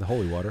right, I'll get the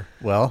holy water.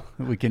 Well,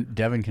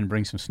 Devin can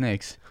bring some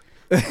snakes.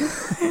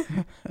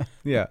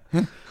 Yeah.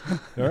 All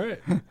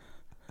right.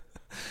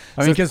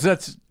 I mean,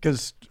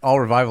 because all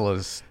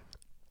revivalists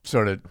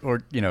sort of,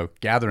 or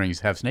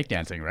gatherings have snake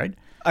dancing, right?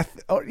 I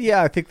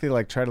think they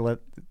like try to let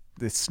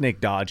the snake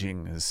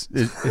dodging is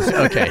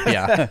okay.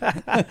 Yeah.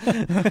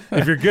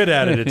 If you're good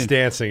at it, it's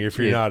dancing. If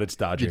you're not, it's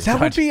dodging. That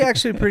would be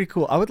actually pretty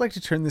cool. I would like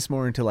to turn this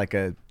more into like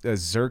a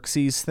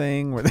Xerxes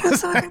thing, where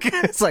there's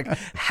it's like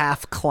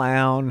half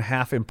clown,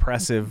 half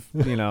impressive,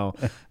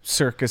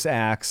 circus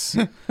acts.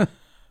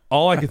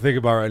 All I can think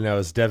about right now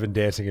is Devin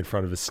dancing in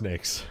front of his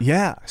snakes.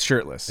 Yeah,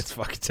 shirtless. It's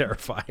fucking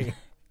terrifying.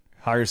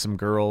 Hire some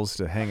girls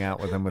to hang out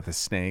with him with his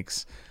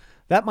snakes.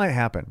 That might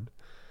happen.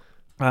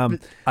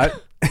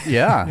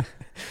 Yeah.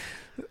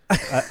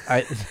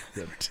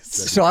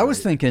 So I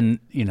was thinking,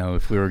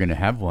 if we were going to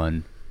have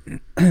one,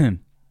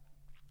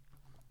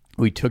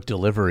 we took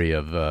delivery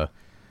of a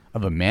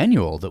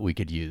manual that we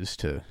could use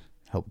to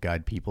help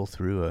guide people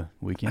through a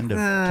weekend of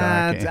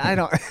talking. I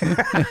don't.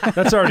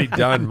 That's already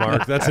done,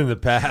 Mark. That's in the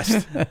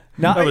past.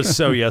 No, that was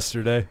so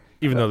yesterday,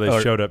 even though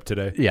they showed up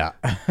today. Yeah.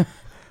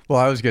 Well,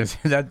 I was going to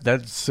say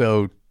that's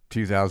so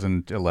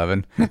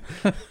 2011.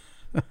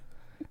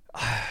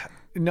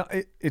 No,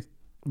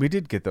 we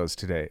did get those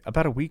today,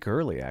 about a week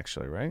early,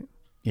 actually, right?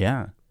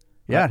 Yeah.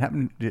 Yeah, it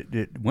happened.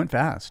 It went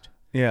fast.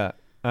 Yeah.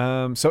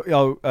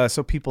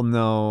 So people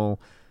know,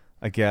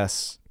 I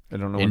guess. I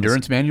don't know.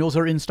 Endurance manuals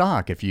are in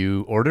stock. If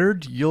you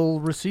ordered,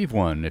 you'll receive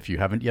one. If you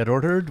haven't yet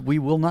ordered, we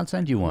will not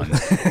send you one.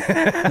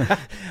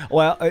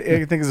 Well,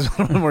 I think there's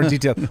a little more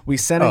detail. We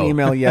sent an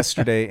email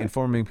yesterday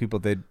informing people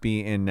they'd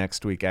be in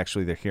next week.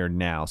 Actually, they're here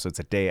now, so it's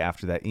a day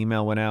after that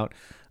email went out.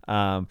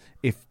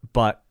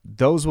 But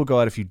those will go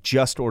out if you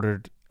just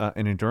ordered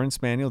an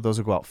endurance manual. Those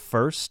will go out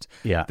first.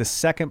 Yeah. The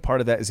second part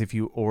of that is if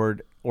you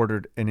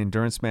ordered an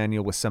endurance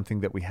manual with something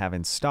that we have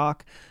in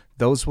stock.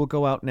 Those will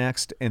go out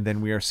next, and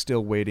then we are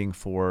still waiting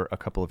for a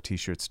couple of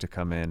T-shirts to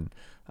come in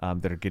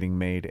that are getting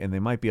made, and they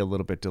might be a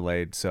little bit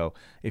delayed. So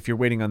if you're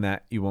waiting on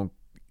that, you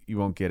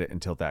won't get it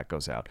until that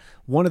goes out.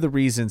 One of the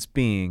reasons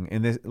being,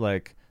 and this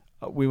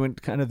we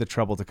went kind of the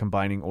trouble to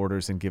combining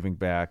orders and giving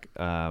back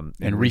and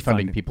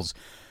refunding people's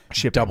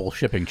double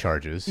shipping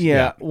charges.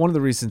 Yeah, one of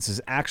the reasons is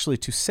actually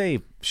to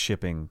save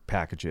shipping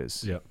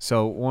packages. Yeah.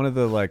 So one of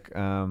the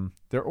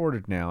they're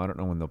ordered now. I don't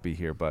know when they'll be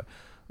here, but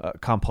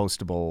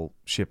compostable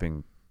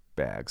shipping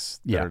bags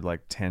that are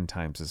like 10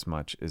 times as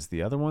much as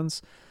the other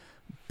ones,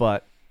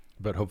 but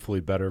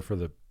hopefully better for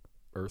the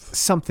earth.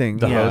 Something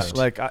the host,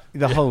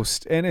 the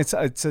host, and it's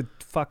a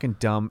fucking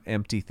dumb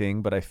empty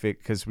thing, but I think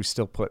because we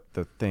still put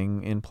the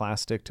thing in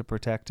plastic to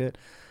protect it,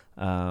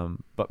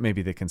 but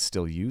maybe they can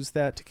still use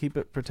that to keep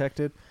it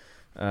protected.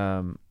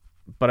 But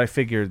I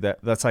figured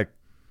that's like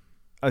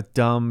a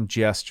dumb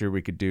gesture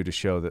we could do to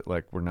show that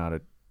like we're not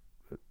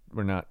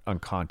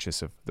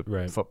unconscious of the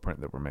footprint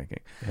that we're making.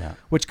 Yeah.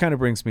 Which kind of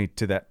brings me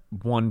to that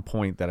one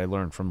point that I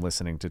learned from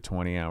listening to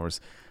 20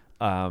 Hours.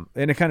 And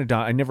it kind of,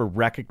 I never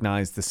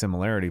recognized the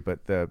similarity,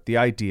 but the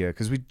idea,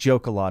 because we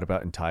joke a lot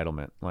about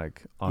entitlement,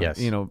 like,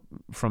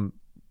 from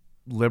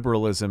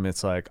liberalism,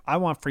 it's like, I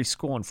want free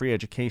school and free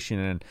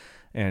education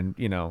and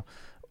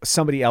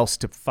somebody else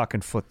to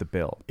fucking foot the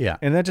bill. Yeah.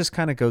 And that just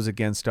kind of goes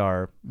against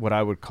our, what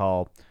I would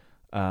call,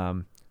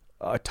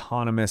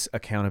 autonomous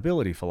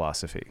accountability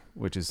philosophy,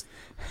 which is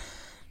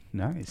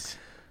nice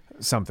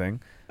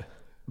something.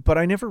 But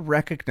I never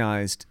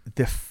recognized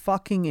the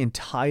fucking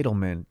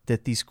entitlement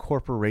that these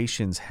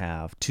corporations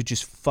have to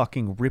just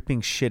fucking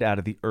ripping shit out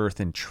of the earth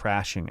and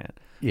trashing it.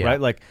 Yeah.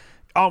 Right? Like,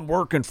 I'm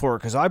working for it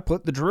because I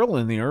put the drill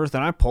in the earth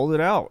and I pulled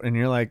it out. And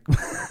you're like,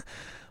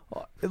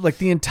 like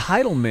the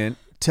entitlement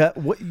to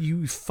what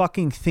you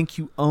fucking think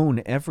you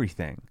own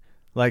everything.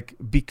 Like,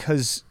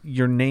 because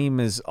your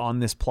name is on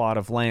this plot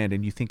of land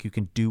and you think you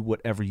can do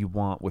whatever you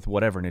want with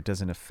whatever, and it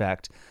doesn't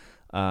affect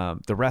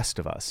the rest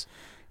of us.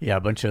 Yeah, a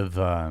bunch of,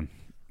 I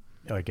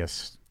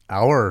guess,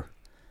 our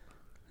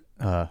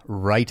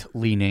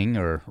right-leaning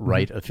or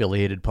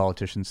right-affiliated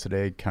politicians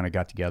today kind of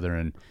got together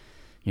and,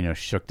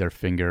 shook their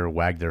finger,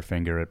 wagged their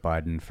finger at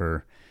Biden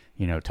for,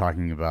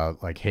 talking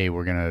about, like, hey,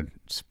 we're going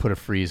to put a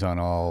freeze on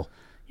all,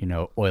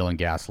 oil and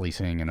gas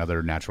leasing and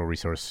other natural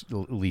resource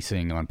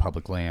leasing on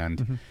public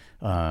land.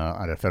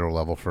 At a federal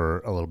level for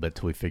a little bit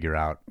till we figure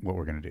out what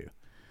we're going to do.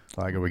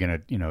 Like, are we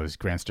going to, is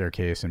Grand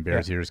Staircase and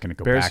Bears Ears going to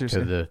go back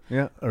to the,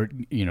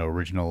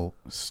 original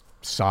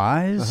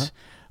size?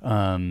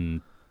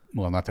 Well,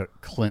 not the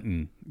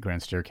Clinton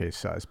Grand Staircase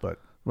size, but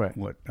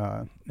what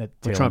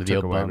Trump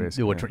took away,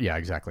 basically. Yeah,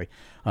 exactly.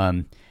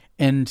 So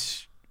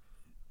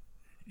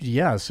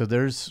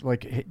there's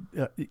like,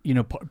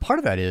 part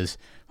of that is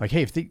like,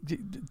 hey, if the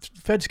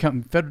feds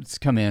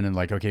come in and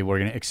like, okay, we're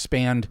going to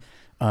expand.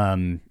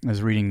 I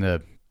was reading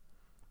the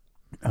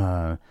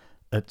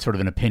sort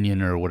of an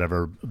opinion or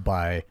whatever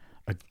by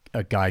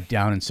a guy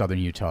down in southern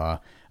Utah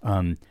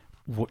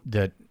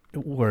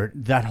where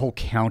that whole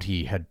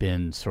county had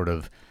been sort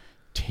of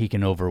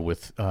taken over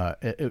with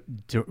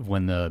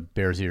when the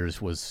Bears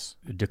Ears was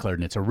declared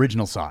in its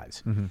original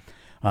size.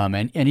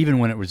 And even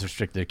when it was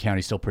restricted, the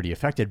county's still pretty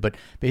affected. But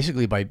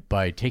basically,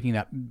 by taking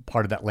that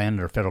part of that land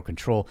under federal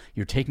control,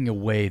 you're taking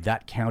away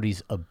that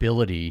county's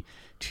ability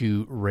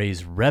to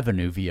raise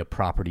revenue via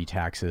property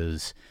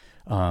taxes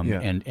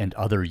and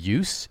other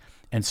use.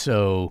 And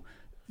so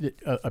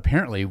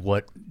apparently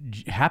what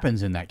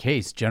happens in that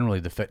case, generally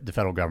the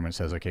federal government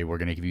says, okay, we're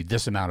going to give you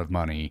this amount of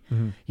money,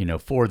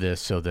 for this,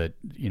 so that,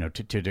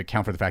 to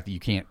account for the fact that you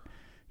can't,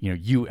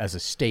 you as a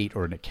state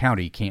or in a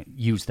county can't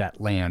use that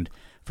land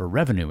for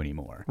revenue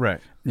anymore. Right.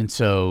 And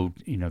so,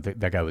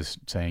 that guy was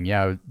saying,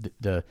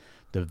 the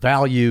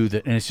value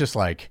that, and it's just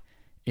like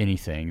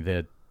anything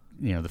that,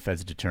 the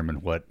feds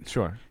determine what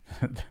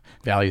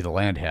value the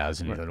land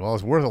has. And he said, well,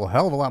 it's worth a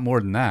hell of a lot more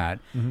than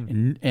that.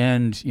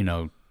 And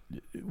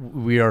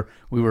we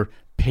were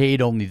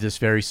paid only this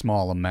very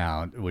small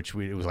amount, which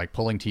it was like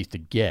pulling teeth to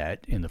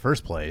get in the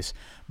first place.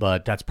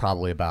 But that's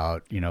probably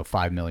about,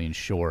 5 million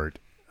short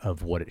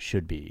of what it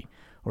should be,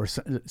 or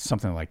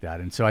something like that.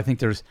 And so I think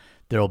there's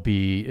it'll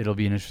be an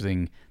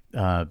interesting.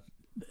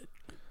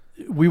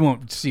 We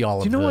won't see all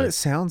of. Do you know what it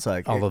sounds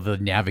like? All of the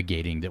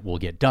navigating that will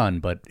get done,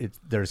 but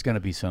there's going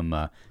to be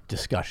some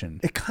discussion.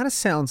 It kind of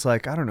sounds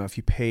like, I don't know, if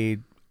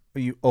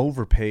you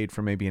overpaid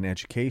for maybe an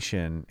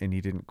education and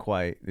it didn't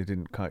quite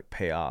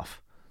pay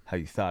off how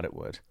you thought it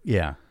would.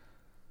 Yeah.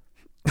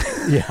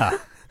 Yeah.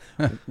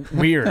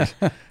 Weird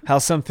how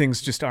some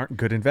things just aren't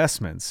good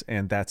investments,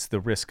 and that's the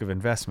risk of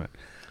investment.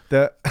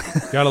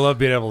 Gotta love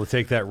being able to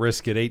take that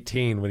risk at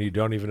 18 when you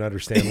don't even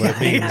understand what it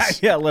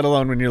means. Yeah, let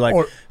alone when you're like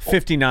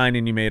 59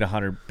 and you made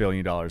 $100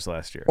 billion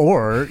last year.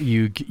 Or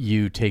you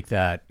take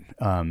that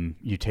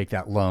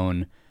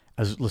loan.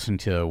 I was listening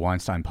to a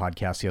Weinstein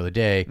podcast the other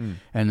day,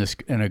 and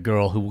a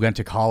girl who went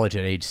to college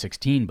at age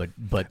 16,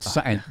 but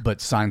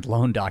signed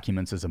loan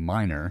documents as a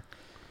minor.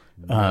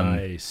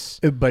 Nice.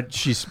 But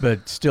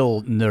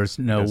still, there's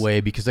no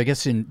way, because I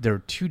guess there are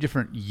 2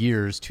 different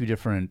years, 2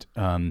 different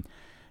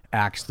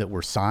acts that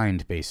were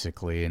signed,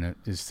 basically, and it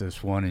is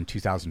this one in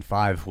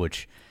 2005,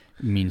 which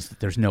means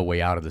that there's no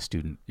way out of the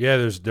student.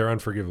 Yeah, they're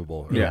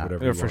unforgivable. Yeah,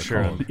 whatever you for want to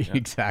sure. call them.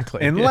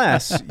 Exactly.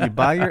 Unless you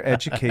buy your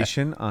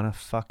education on a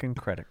fucking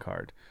credit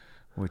card,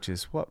 which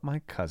is what my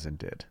cousin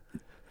did.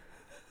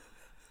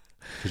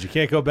 Because you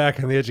can't go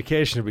back on the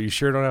education, but you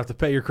sure don't have to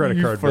pay your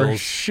credit card for bills.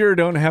 Sure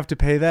don't have to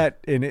pay that.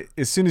 And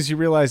as soon as you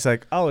realize,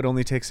 like, oh, it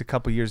only takes a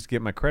couple years to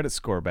get my credit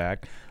score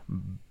back,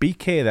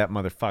 BK that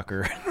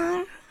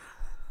motherfucker.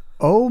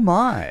 Oh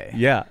my.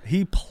 Yeah,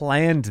 he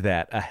planned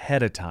that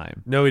ahead of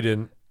time. No, he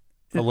didn't.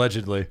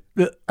 Allegedly.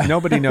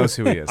 Nobody knows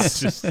who he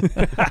is.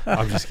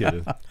 I'm just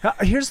kidding.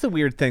 Here's the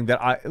weird thing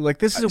that I like.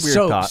 This is a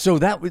weird thought.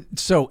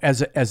 So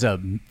as a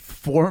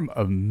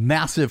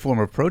massive form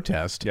of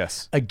protest,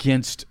 yes,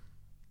 against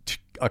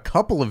a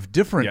couple of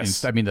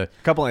different, a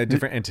couple of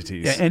different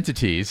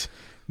entities.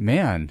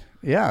 Man,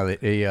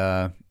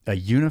 yeah, a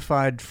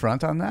unified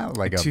front on that,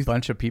 like a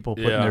bunch of people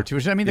putting their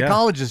tuition. I mean, the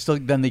colleges still,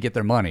 then they get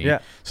their money,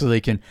 so they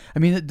can. I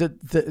mean,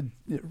 the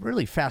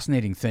really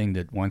fascinating thing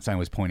that Weinstein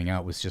was pointing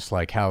out was just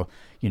like how,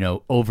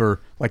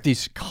 over like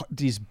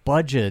these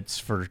budgets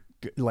for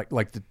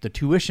like the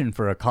tuition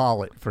for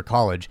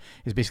college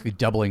is basically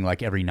doubling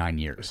like every 9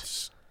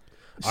 years.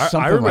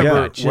 I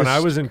remember when I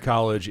was in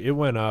college, it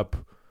went up.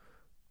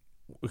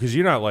 Because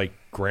you're not like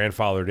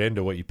grandfathered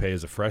into what you pay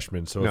as a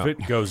freshman. So if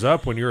it goes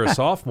up when you're a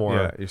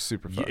sophomore, you're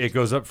super fucked. It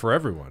goes up for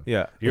everyone.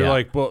 Yeah. You're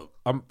like, well,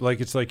 I'm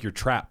like, it's like you're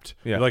trapped.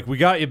 Yeah. You're like, we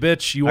got you,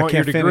 bitch. You want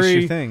your degree. Finish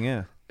your thing,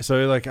 yeah. So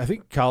you're like, I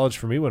think college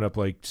for me went up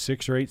like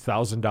 $6,000 or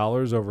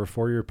 $8,000 over a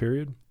 4-year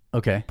period.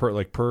 Okay.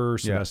 Per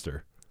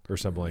semester or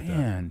something like that.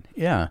 Man,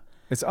 yeah.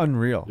 It's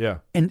unreal. Yeah.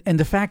 And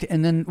the fact,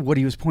 and then what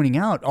he was pointing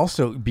out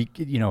also,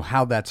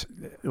 how that's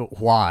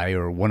why,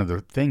 or one of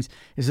the things,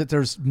 is that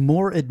there's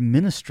more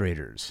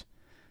administrators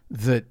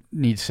that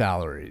need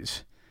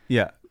salaries.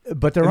 Yeah.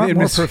 But there aren't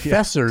more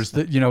professors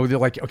that, they're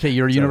like, okay,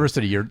 you're a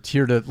university. You're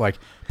here to like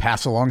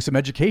pass along some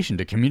education,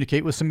 to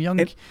communicate with some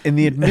young. And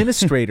the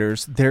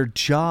administrators, their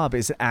job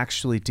is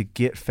actually to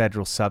get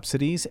federal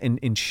subsidies and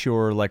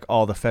ensure like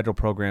all the federal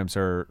programs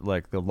are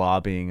like the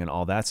lobbying and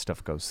all that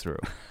stuff goes through.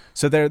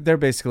 So they're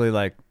basically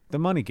like the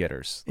money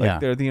getters. Like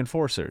they're the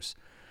enforcers.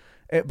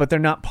 But they're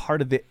not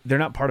part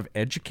of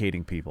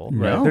educating people.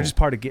 Right? No. They're just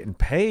part of getting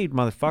paid,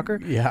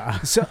 motherfucker. Yeah.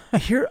 So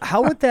here,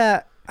 how would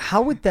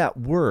that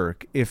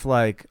work if,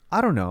 like,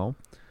 I don't know,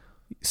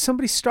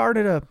 somebody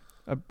started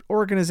a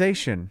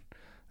organization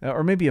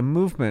or maybe a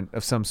movement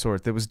of some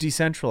sort that was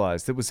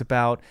decentralized, that was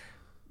about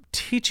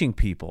teaching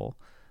people,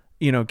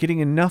 getting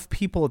enough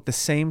people at the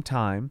same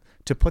time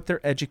to put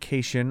their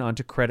education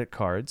onto credit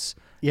cards.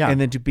 Yeah.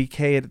 And then to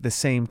BK it at the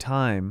same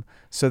time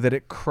so that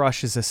it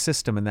crushes a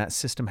system, and that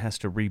system has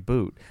to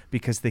reboot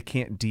because they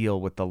can't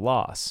deal with the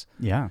loss.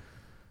 Yeah.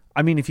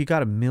 I mean, if you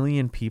got 1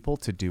 million people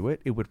to do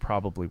it, it would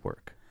probably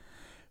work.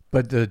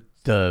 But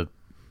the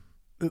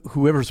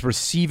whoever's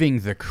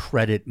receiving the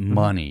credit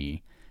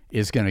money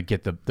is going to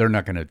get they're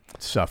not going to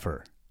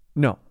suffer.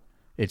 No.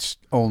 It's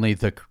only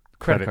the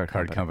credit card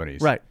company.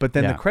 Companies. Right. But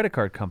then the credit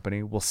card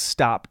company will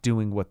stop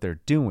doing what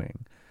they're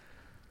doing.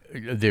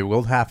 They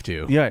will have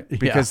to. Yeah,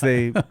 because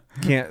they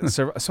can't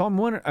survive. So I'm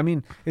wondering, I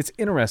mean, it's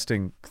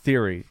interesting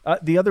theory.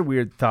 The other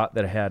weird thought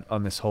that I had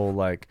on this whole,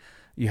 like,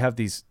 you have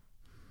these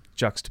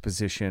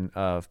juxtaposition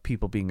of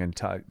people being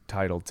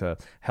entitled to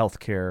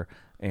healthcare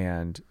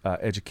and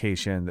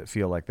education that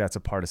feel like that's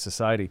a part of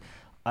society.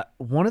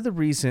 One of the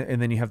reasons,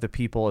 and then you have the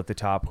people at the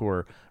top who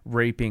are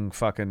raping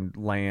fucking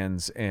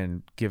lands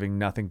and giving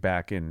nothing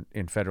back in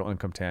federal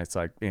income tax,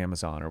 like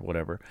Amazon or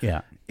whatever. Yeah.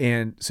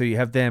 And so you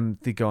have them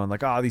going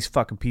like, oh, these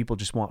fucking people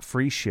just want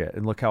free shit,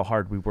 and look how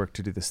hard we work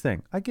to do this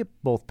thing. I get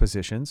both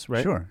positions,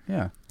 right? Sure,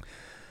 yeah.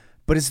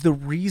 But is the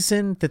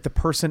reason that the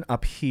person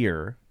up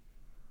here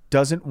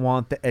doesn't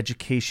want the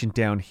education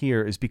down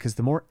here is because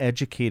the more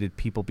educated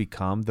people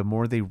become, the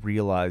more they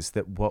realize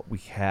that what we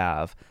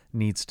have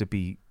needs to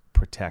be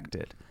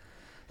protected.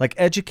 Like,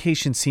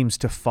 education seems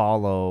to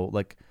follow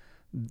like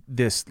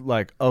this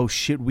like, oh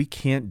shit, we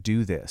can't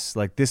do this.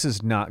 Like, this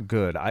is not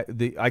good.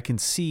 I can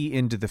see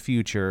into the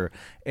future,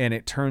 and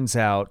it turns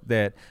out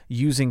that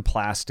using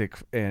plastic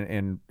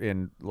and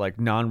like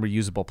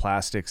non-reusable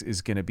plastics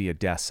is going to be a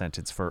death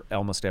sentence for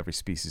almost every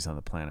species on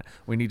the planet.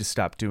 We need to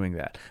stop doing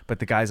that. But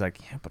the guy's like,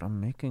 yeah, but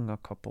I'm making a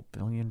couple $1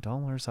 billion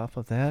off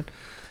of that.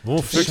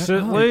 We'll fix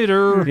it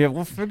later. Yeah,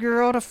 we'll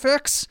figure out a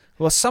fix.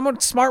 Well, someone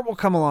smart will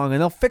come along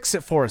and they'll fix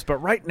it for us. But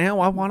right now,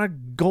 I want a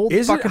gold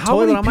fucking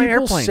toilet on my airplane. How many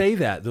people say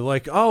that? They're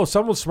like, oh,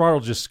 someone smart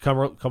will just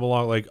come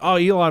along like, oh,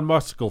 Elon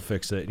Musk will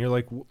fix it. And you're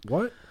like,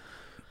 what?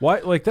 Why?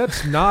 Like,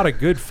 that's not a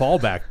good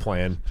fallback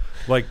plan.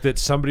 Like, that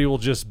somebody will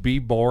just be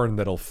born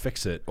that'll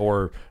fix it,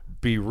 or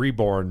be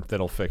reborn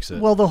that'll fix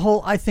it.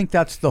 Well, I think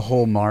that's the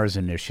whole Mars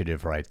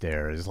initiative right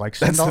there, is like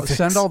send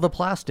all the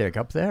plastic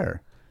up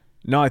there.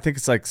 No, I think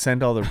it's like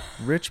send all the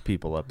rich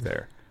people up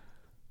there.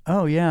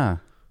 Oh, yeah.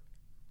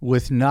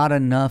 With not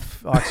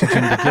enough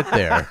oxygen to get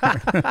there.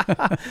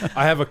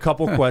 I have a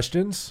couple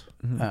questions.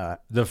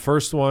 The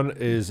first one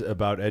is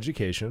about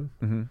education.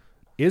 Mm-hmm.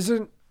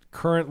 Isn't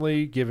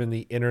currently, given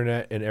the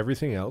internet and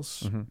everything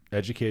else,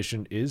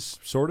 education is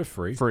sort of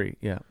free. Free,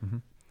 yeah. Mm-hmm.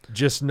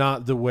 Just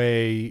not the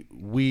way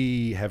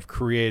we have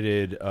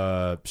created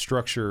a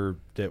structure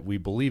that we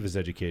believe is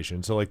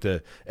education. So like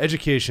the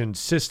education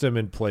system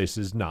in place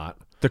is not.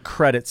 The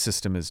credit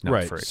system is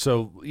not free.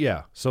 So,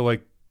 yeah. So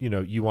like, you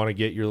know, you want to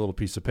get your little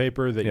piece of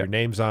paper that your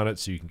name's on it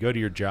so you can go to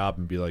your job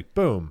and be like,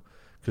 boom.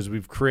 Because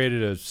we've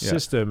created a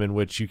system in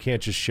which you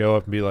can't just show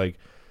up and be like,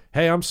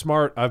 hey, I'm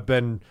smart. I've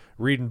been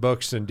reading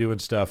books and doing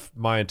stuff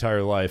my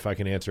entire life. I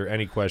can answer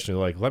any question.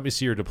 Like, let me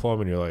see your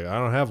diploma. And you're like, I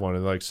don't have one.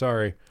 And they're like,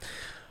 sorry.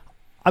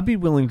 I'd be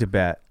willing to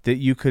bet that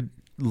you could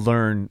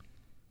learn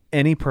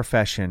any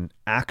profession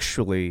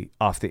actually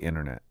off the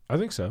internet. I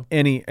think so.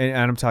 And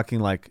I'm talking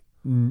like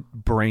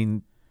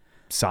brain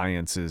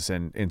sciences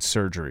and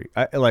surgery.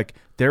 Like,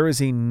 there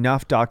is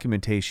enough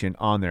documentation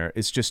on there.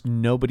 It's just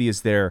nobody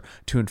is there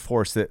to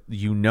enforce that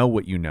you know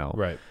what you know.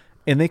 Right.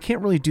 And they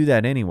can't really do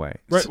that anyway.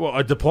 Right. Well,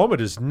 a diploma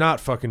does not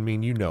fucking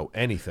mean you know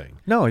anything.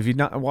 No. Have you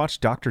not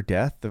watched Dr.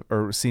 Death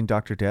or seen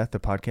Dr. Death,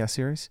 the podcast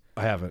series?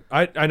 I haven't.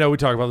 I know we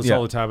talk about this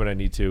all the time, and I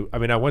need to. I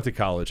mean, I went to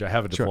college. I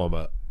have a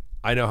diploma.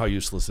 I know how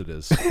useless it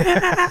is.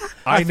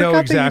 I know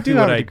exactly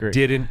what I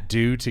didn't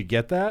do to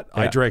get that.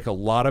 Yeah. I drank a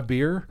lot of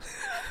beer,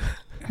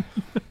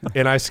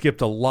 and I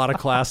skipped a lot of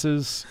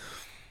classes,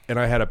 and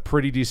I had a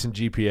pretty decent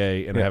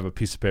GPA, and I have a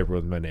piece of paper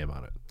with my name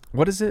on it.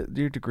 What is it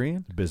your degree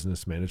in?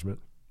 Business management.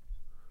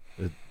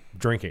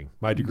 Drinking.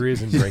 My degree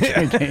is in drinking.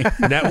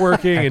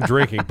 Networking and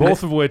drinking,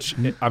 both of which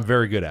I'm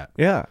very good at.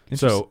 Yeah.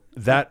 So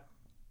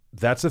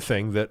that's a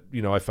thing that,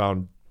 you know, I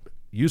found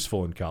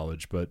useful in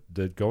college, but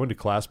the going to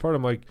class part,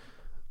 I'm like,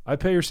 I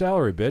pay your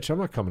salary, bitch. I'm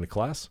not coming to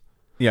class.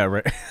 Yeah,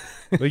 right.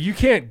 Like, you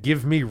can't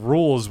give me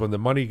rules when the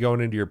money going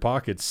into your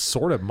pocket's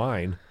sort of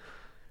mine.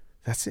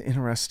 That's an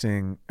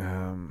interesting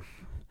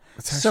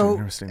that's actually an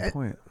interesting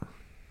point.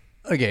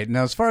 Okay,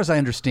 now as far as I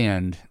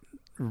understand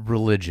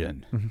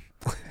religion,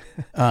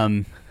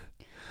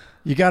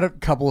 you got a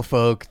couple of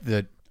folk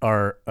that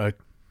are a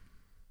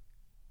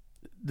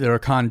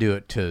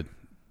conduit to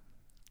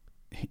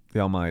the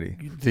Almighty.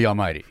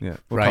 Yeah,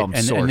 we'll right. Call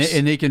them source.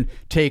 And they can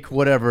take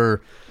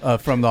whatever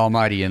from the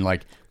Almighty and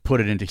like put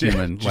it into human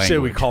language. Did you say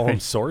we call him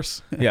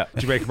source? Yeah.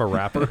 Did you make him a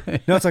rapper?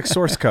 No, it's like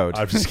source code.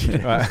 I'm just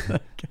kidding.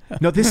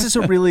 No, this is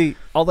a really.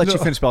 I'll let you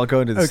finish, but I'll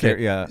go into this.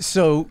 Okay. Yeah.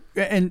 So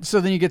then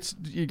you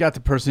got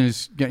the person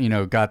who's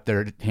got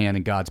their hand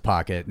in God's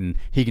pocket, and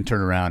he can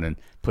turn around and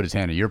put his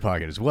hand in your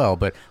pocket as well.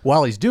 But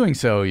while he's doing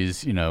so,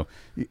 he's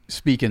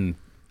speaking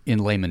in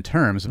layman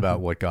terms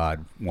about what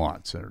God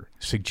wants or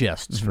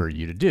suggests for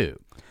you to do,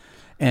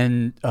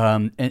 and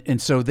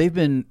so they've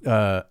been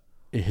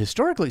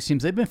historically, it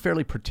seems they've been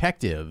fairly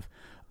protective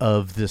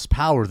of this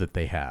power that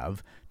they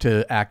have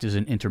to act as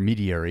an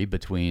intermediary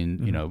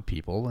between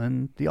people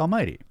and the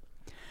Almighty.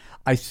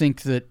 I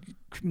think that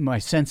my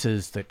sense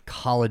is that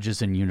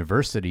colleges and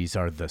universities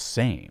are the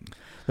same.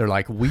 They're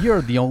like, we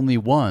are the only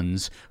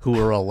ones who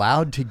are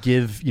allowed to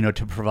give,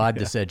 to provide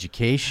this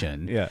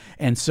education. Yeah.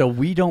 And so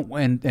we don't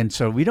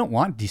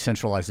want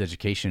decentralized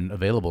education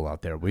available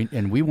out there.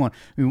 We want,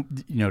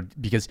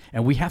 because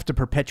we have to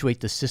perpetuate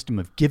the system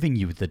of giving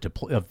you the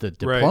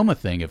diploma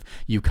thing. If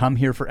you come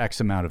here for X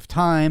amount of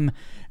time,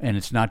 and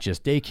it's not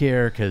just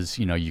daycare because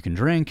you can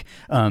drink,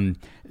 and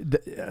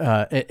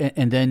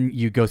then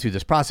you go through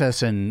this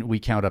process, and we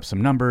count up some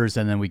numbers,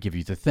 and then we give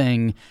you the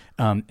thing.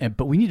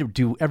 But we need to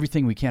do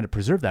everything we can to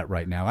preserve that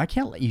right now. I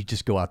can't let you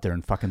just go out there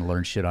and fucking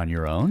learn shit on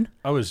your own.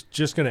 I was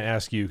just going to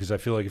ask you, because I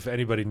feel like if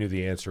anybody knew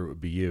the answer, it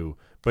would be you.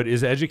 But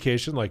is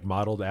education like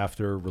modeled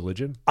after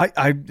religion?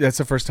 I that's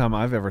the first time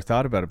I've ever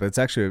thought about it, but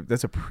that's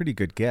a pretty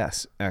good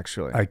guess,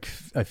 actually.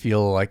 I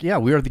feel like, we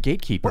are the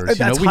gatekeepers. Well,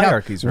 that's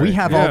hierarchies, right? We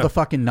have all the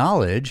fucking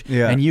knowledge,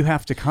 and you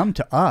have to come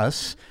to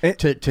us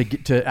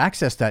to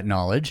access that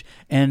knowledge,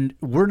 and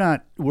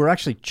we're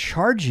actually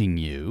charging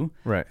you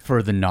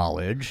for the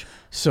knowledge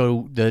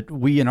so that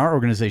we in our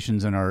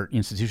organizations and our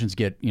institutions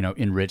get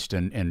enriched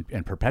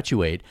and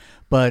perpetuate.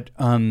 But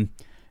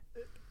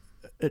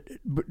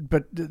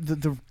But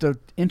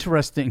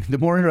the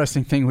more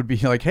interesting thing would be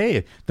like,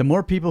 hey, the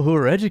more people who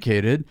are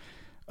educated,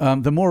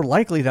 the more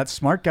likely that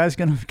smart guy's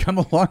going to come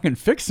along and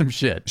fix some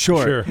shit.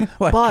 Sure.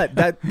 Like, but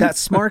that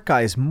smart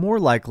guy is more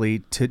likely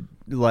to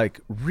like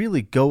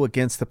really go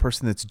against the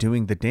person that's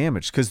doing the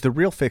damage, because the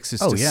real fix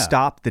is to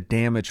stop the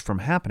damage from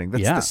happening.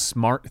 That's the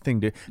smart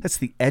thing that's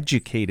the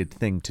educated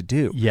thing to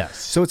do. Yes.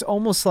 So it's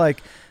almost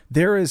like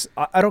there is,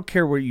 I don't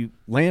care where you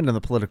land on the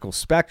political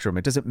spectrum.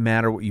 It doesn't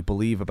matter what you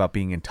believe about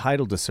being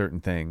entitled to certain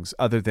things,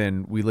 other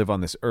than we live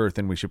on this earth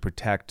and we should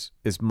protect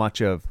as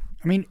much of.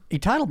 I mean,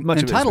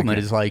 entitlement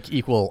is like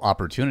equal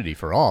opportunity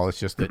for all.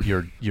 It's just that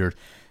the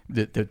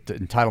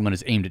entitlement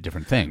is aimed at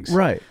different things.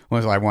 Right.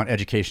 Well, I want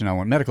education, I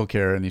want medical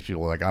care, and these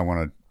people are like, I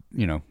want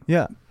to,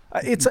 Yeah.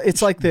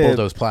 It's like the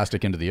bulldoze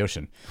plastic into the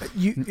ocean.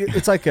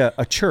 It's like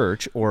a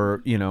church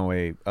or,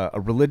 a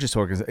religious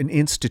organization, an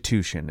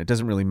institution. It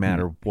doesn't really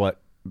matter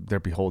what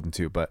they're beholden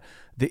to, but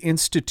the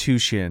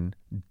institution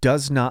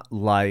does not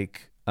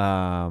like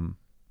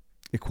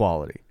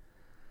equality.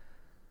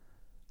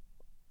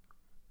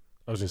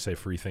 I was going to say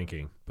free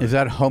thinking. Is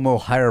that homo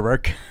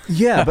hierarchy?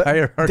 Yeah, but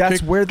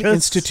that's where the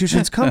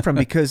institutions come from,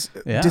 because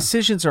Yeah.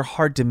 decisions are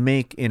hard to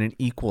make in an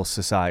equal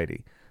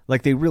society.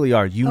 Like they really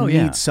are. You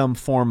need some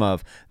form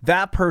of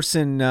that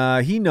person.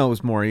 He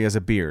knows more. He has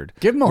a beard.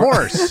 Give him a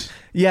horse.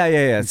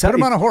 Yeah. Put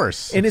him on a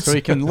horse, and so he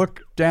can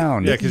look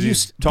down. Yeah, because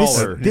he's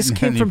taller. This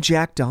came from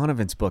Jack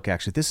Donovan's book.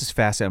 Actually, this is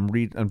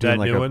fascinating. I'm doing that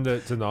like new one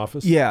that's in the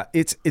office. Yeah,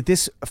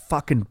 this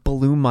fucking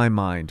blew my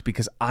mind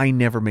because I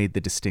never made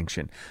the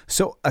distinction.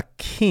 So a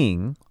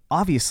king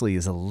obviously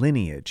is a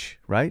lineage,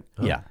 right?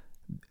 Yeah.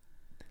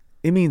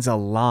 It means a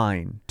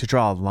line, to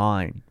draw a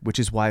line, which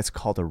is why it's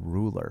called a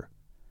ruler.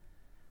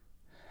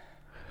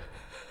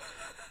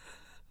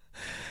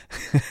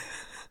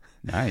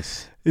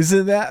 Nice.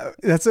 Isn't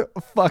that's a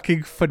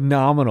fucking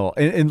phenomenal.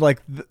 And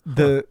like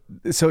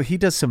so he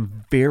does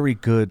some very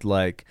good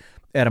like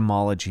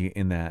etymology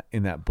in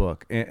that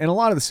book. And a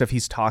lot of the stuff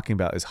he's talking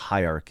about is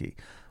hierarchy.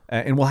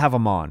 And we'll have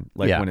him on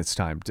when it's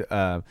time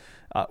to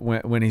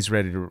when he's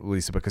ready to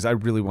release it, because I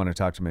really want to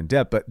talk to him in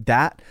depth. But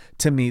that,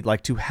 to me,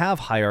 like to have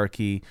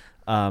hierarchy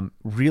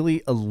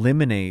really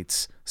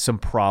eliminates some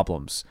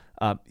problems.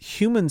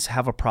 Humans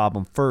have a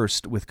problem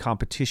first with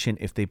competition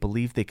if they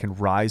believe they can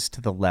rise to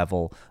the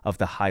level of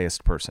the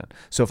highest person.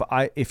 So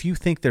if you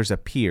think there's a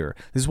peer,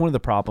 this is one of the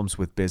problems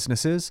with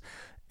businesses.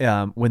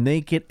 When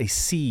they get a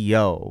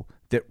CEO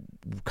that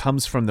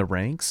comes from the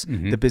ranks,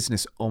 the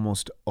business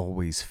almost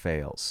always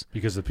fails.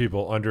 Because the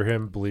people under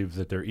him believe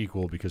that they're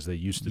equal because they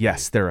used to be.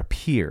 Yes, they're a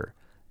peer.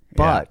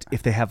 But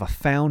if they have a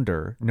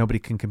founder, nobody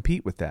can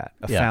compete with that.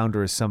 A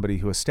founder is somebody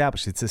who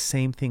established. It's the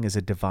same thing as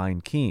a divine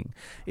king.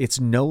 It's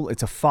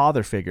a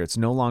father figure. It's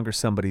no longer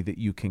somebody that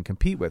you can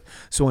compete with.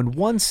 So in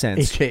one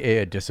sense, AKA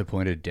a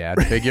disappointed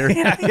dad figure.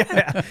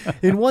 yeah.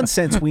 In one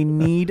sense, we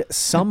need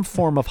some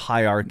form of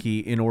hierarchy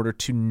in order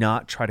to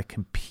not try to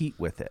compete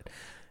with it.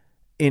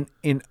 In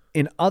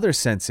other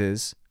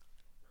senses,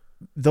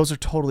 those are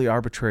totally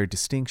arbitrary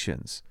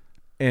distinctions.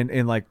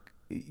 And like,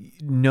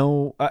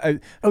 no.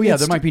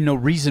 There might be no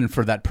reason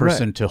for that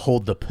person to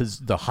hold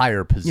the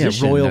higher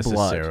position royal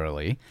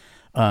necessarily.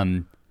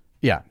 There's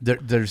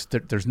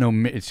no.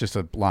 It's just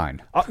a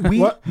line.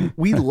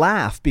 We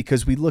laugh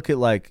because we look at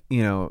like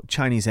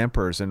Chinese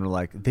emperors and we're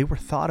like, they were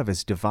thought of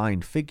as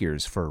divine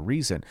figures for a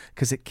reason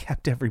because it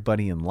kept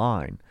everybody in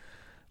line.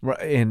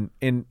 And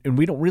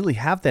we don't really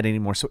have that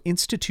anymore. So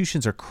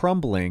institutions are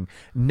crumbling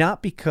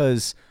not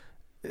because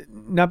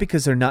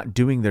they're not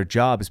doing their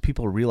job, as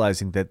people are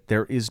realizing that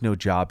there is no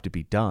job to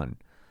be done.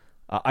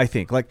 I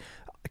think, like,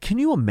 can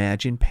you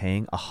imagine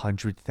paying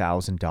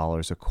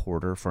 $100,000 a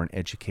quarter for an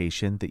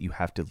education that you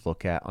have to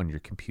look at on your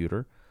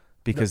computer?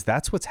 Because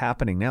that's what's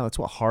happening now. That's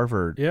what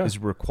Harvard is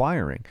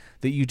requiring,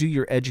 that you do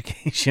your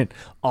education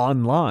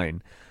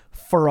online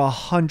for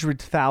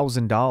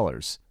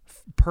 $100,000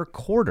 per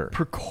quarter.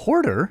 Per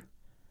quarter?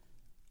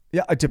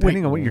 Yeah,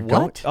 depending on what you're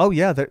going. Oh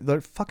yeah, the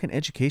fucking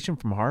education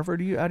from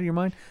Harvard. Are you out of your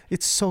mind?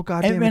 It's so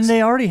goddamn. And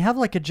they already have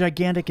like a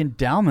gigantic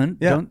endowment.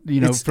 Yeah.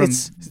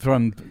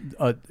 From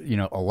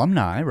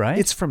alumni, right?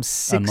 It's from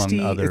 60.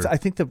 Among other... I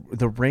think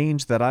the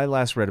range that I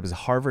last read was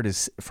Harvard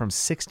is from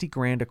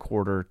 $60,000 a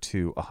quarter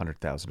to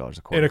 $100,000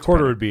 a quarter. And a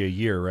quarter would be a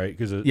year, right?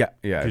 Because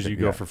because you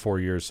go for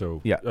 4 years.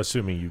 So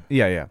assuming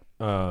you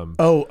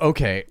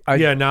okay.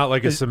 Not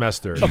like a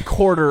semester. A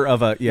quarter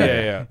of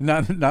a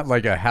Not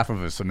like a half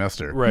of a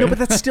semester. Right. No, but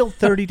that's still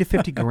 $30,000 to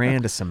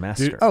 $50,000 a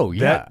semester. Dude,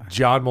 that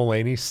John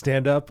Mulaney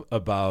stand up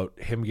about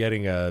him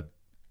getting a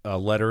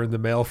letter in the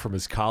mail from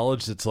his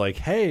college that's like,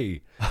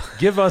 "Hey,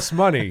 give us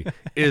money,"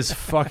 is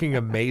fucking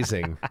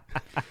amazing.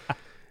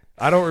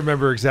 I don't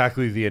remember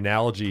exactly the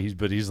analogy,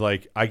 but he's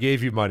like, "I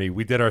gave you money.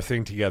 We did our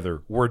thing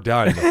together. We're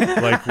done.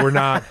 Like we're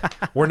not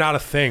a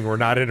thing. We're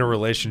not in a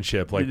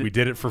relationship. Like we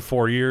did it for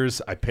 4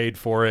 years. I paid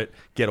for it.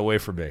 Get away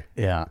from me."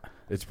 Yeah,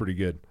 it's pretty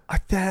good.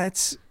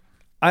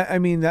 I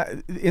mean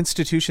that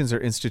institutions are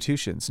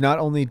institutions. Not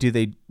only do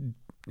they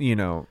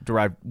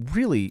derive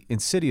really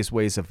insidious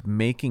ways of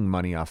making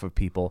money off of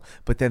people,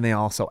 but then they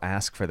also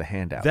ask for the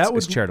handouts. That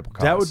was charitable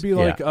cause. That would be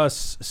like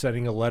us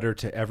sending a letter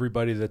to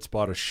everybody that's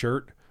bought a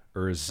shirt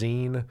or a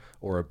zine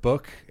or a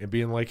book and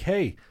being like,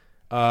 hey,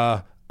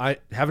 I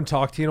haven't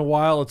talked to you in a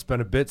while. It's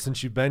been a bit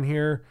since you've been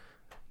here.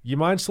 You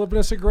mind slipping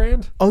us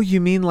 $1,000? Oh, you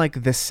mean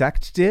like the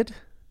sect did?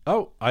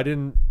 Oh, I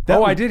didn't.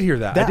 I did hear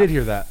that. I did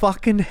hear that.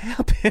 Fucking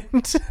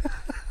happened.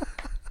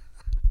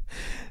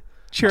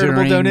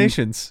 Charitable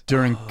donations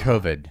during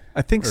COVID.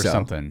 I think or so.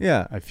 Something.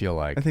 Yeah, I feel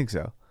like. I think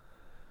so.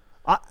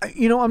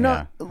 I'm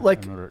not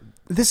like.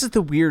 This is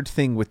the weird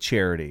thing with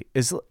charity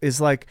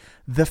is like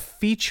the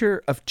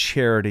feature of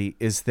charity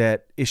is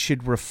that it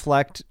should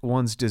reflect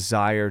one's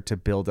desire to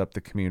build up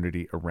the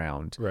community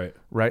around.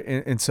 Right.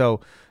 And so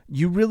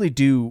you really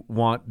do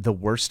want the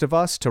worst of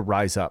us to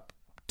rise up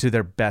to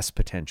their best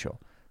potential.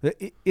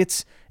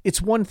 It's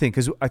one thing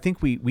because I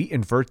think we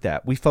invert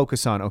that. We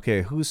focus on,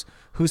 okay, who's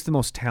the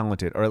most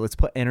talented? All right, let's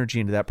put energy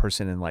into that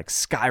person and like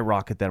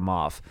skyrocket them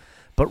off.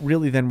 But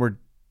really then we're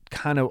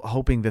kind of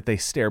hoping that they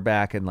stare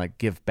back and like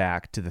give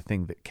back to the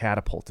thing that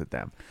catapulted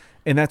them.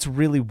 And that's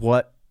really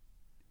what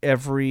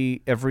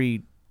every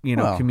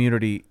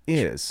community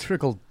is.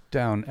 Trickle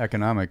down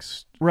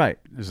economics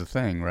is a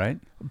thing, right?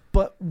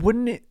 But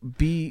wouldn't it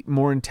be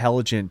more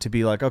intelligent to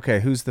be like, okay,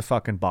 who's the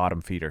fucking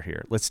bottom feeder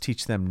here? Let's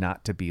teach them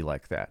not to be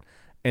like that.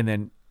 And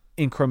then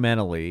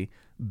incrementally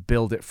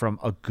build it from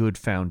a good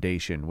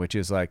foundation, which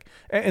is like,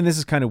 and this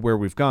is kind of where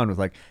we've gone with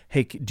like,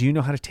 hey, do you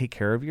know how to take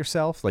care of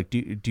yourself? Like,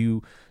 do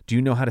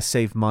you know how to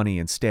save money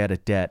and stay out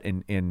of debt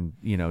and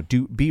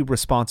be a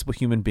responsible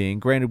human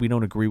being? Granted, we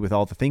don't agree with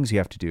all the things you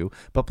have to do,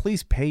 but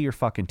please pay your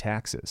fucking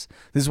taxes.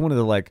 This is one of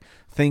the like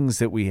things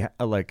that we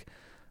like.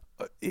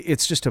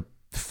 It's just a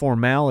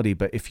formality,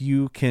 but if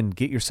you can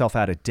get yourself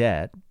out of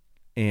debt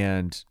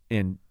and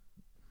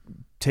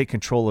take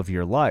control of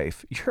your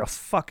life, you're a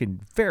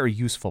fucking very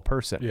useful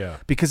person. Yeah.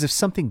 Because if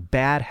something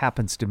bad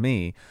happens to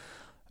me,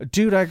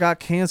 dude, I got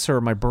cancer,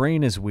 my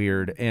brain is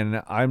weird,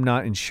 and I'm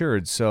not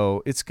insured,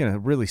 so it's going to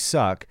really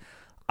suck.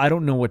 I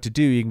don't know what to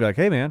do. You can be like,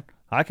 hey, man,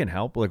 I can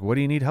help. Like, what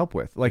do you need help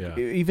with? Like,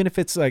 even if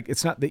it's like,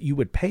 it's not that you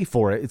would pay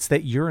for it, it's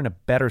that you're in a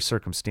better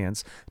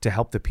circumstance to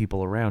help the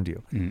people around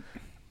you.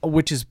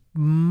 Which is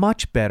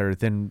much better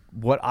than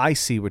what I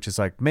see, which is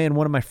like, man,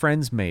 one of my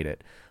friends made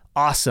it.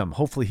 Awesome.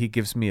 Hopefully he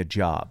gives me a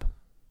job.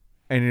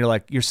 And you're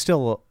like, you're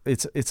still,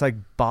 it's like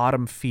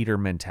bottom feeder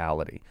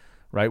mentality,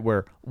 right?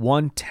 Where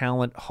one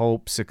talent,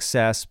 hope,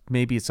 success,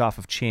 maybe it's off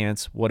of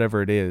chance,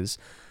 whatever it is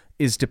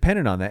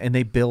dependent on that. And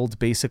they build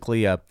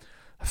basically a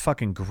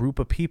fucking group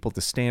of people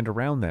to stand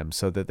around them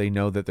so that they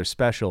know that they're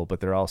special,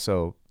 but they're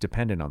also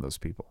dependent on those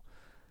people.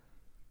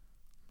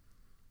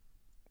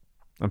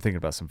 I'm thinking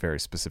about some very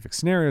specific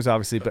scenarios,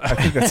 obviously, but I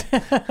think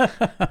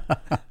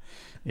that's...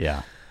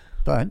 Yeah,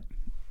 but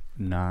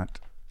not...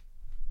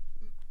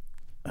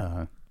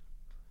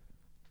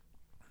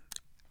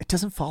 It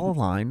doesn't fall in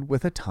line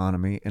with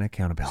autonomy and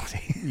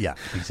accountability. Yeah,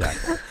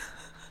 exactly.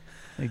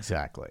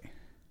 Exactly.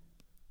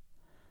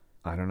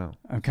 I don't know.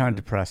 I'm kind of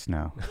depressed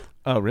now.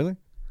 Oh, really?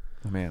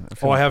 Oh, man.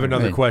 I have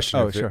another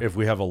question sure. if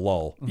we have a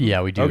lull.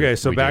 Yeah, we do. Okay,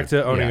 so back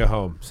to owning a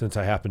home, since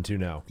I happen to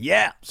now.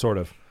 Yeah. Sort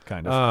of.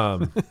 Kind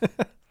of.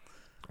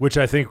 Which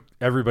I think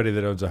everybody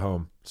that owns a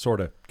home,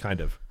 sort of, kind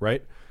of,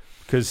 right?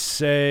 Because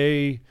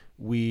say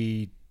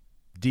we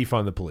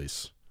defund the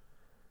police.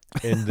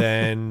 And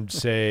then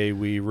say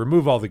we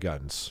remove all the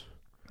guns.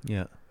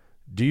 Yeah.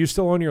 Do you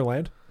still own your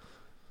land?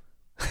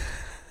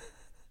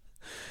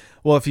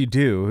 Well, if you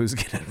do, who's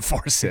going to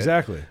enforce it?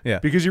 Exactly. Yeah.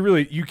 Because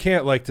you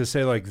can't like to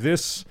say like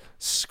this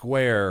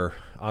square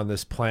on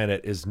this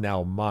planet is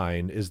now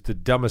mine is the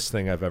dumbest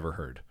thing I've ever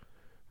heard.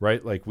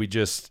 Right? Like we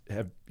just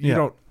have, you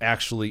don't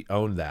actually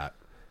own that.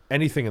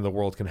 Anything in the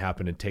world can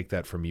happen and take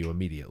that from you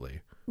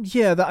immediately.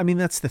 Yeah,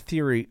 that's the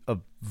theory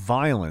of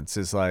violence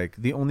is like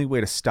the only way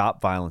to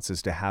stop violence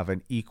is to have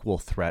an equal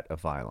threat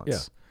of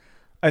violence.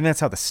 Yeah. And that's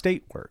how the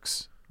state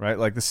works, right?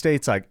 Like the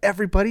state's like,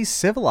 everybody's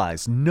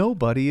civilized.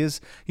 Nobody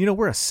is,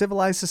 we're a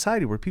civilized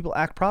society where people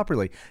act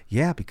properly.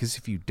 Yeah, because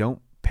if you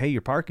don't pay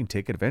your parking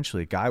ticket,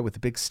 eventually a guy with a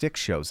big stick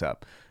shows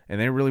up and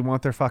they really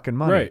want their fucking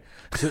money. Right.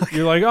 So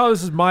you're like, oh,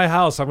 this is my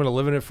house. I'm going to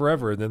live in it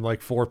forever. And then like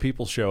 4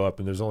 people show up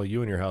and there's only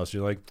you in your house.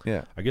 You're like,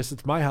 yeah, I guess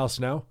it's my house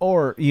now.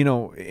 Or,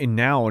 in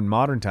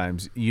modern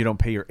times, you don't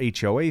pay your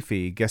HOA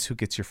fee. Guess who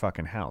gets your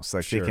fucking house?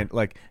 Like they can,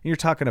 like, you're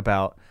talking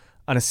about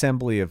an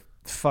assembly of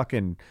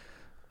fucking,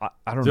 I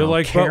don't know. They're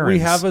like, Karens. but we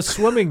have a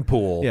swimming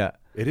pool. Yeah.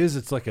 It is.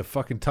 It's like a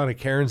fucking ton of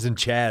Karens and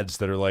Chads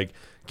that are like,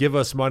 give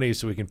us money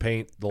so we can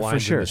paint the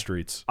lines in the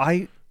streets.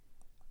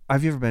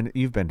 You've been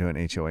to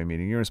an HOA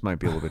meeting. Yours might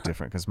be a little bit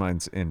different because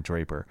mine's in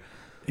Draper.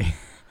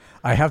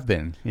 I have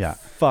been, yeah.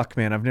 Fuck,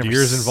 man, I've never. Do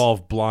yours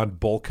involve blonde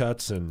bowl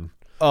cuts and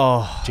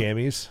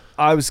jammies?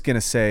 I was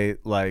gonna say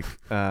like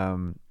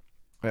those.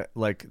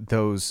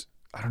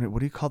 I don't know. What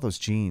do you call those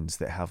jeans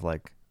that have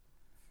like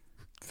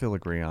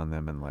filigree on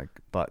them and like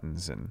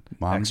buttons and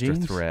Mom extra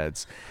jeans?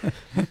 threads.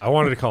 I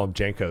wanted to call them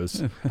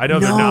Jankos. I know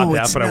they're not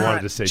that, it's but I not.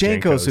 wanted to say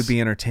Jankos Jankos. would be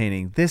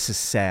entertaining. This is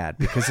sad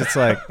because it's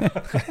like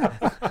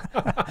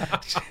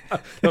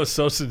That was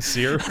so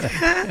sincere.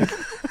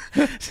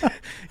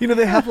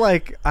 they have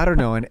like, I don't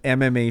know, an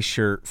MMA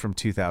shirt from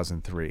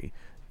 2003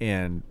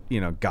 and,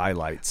 guy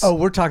lights. Oh,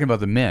 we're talking about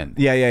the men.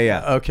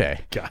 Yeah. Okay.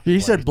 God, He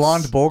said lights.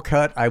 blonde bowl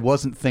cut. I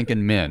wasn't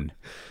thinking men.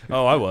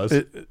 Oh, I was.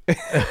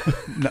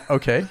 No,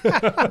 okay.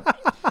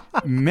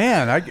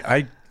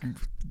 Man,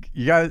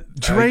 you got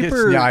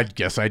Draper. I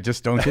guess I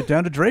just don't get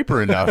down to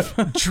Draper enough.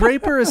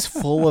 Draper is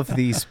full of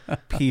these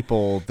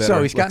people that So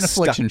are he's got like an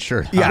affliction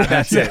shirt. Yeah,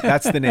 that's it.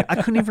 That's the name. I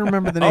couldn't even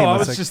remember the name. I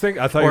was like, just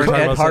thinking. I thought you Or were an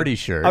talking Ed about Hardy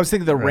shirt. I was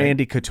thinking the right?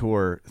 Randy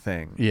Couture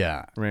thing.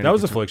 Yeah. Randy That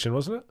was Couture. Affliction,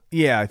 wasn't it?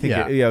 Yeah, I think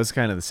Yeah. it was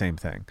kind of the same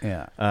thing.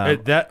 Yeah.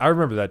 I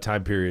remember that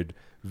time period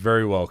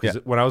very well because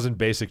Yeah. when I was in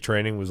basic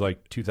training was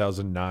like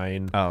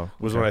 2009. Oh,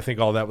 was okay. when I think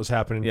all that was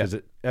happening Yeah.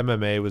 because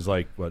MMA was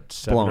like what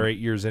 7 Blown. or 8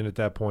 years in at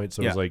that point,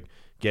 so it was Yeah. like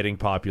getting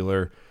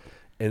popular.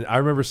 And I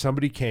remember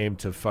somebody came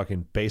to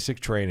fucking basic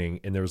training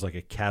and there was like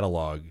a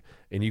catalog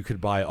and you could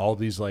buy all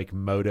these like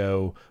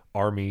Moto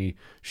Army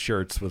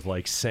shirts with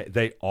like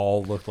they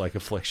all looked like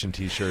Affliction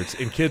t-shirts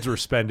and kids were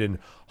spending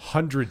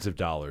hundreds of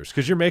dollars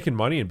because you're making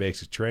money in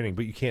basic training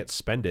but you can't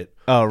spend it.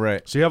 Oh,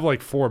 right. So you have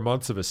like 4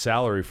 months of a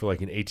salary for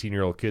like an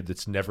 18-year-old kid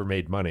that's never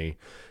made money.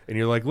 And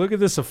you're like, look at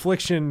this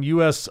Affliction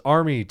U.S.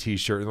 Army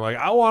t-shirt. And they're like,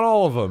 I want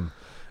all of them.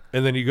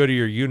 And then you go to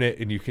your unit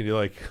and you can be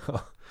like,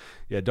 oh,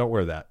 yeah, don't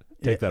wear that.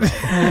 Take that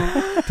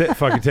off.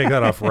 Fucking take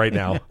that off right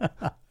now.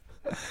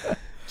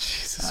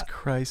 Jesus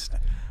Christ.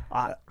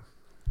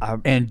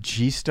 And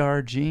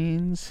G-Star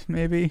jeans,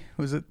 maybe?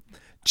 Was it?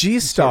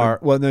 G-Star.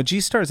 Well, no,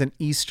 G-Star is an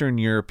Eastern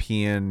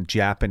European,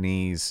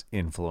 Japanese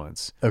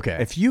influence. Okay.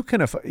 If you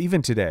can,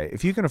 even today,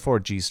 if you can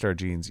afford G-Star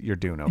jeans, you're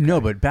doing okay.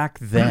 No, but back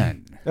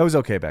then, That was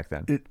okay back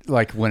then.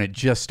 like when it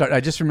just started,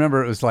 I just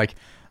remember it was like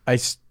I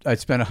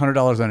spent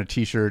 $100 on a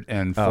T-shirt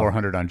and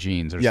 $400 on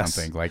jeans or Yes.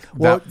 something. Like,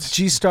 Well, that-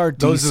 G-Star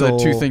Diesel. those are the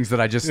two things that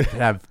I just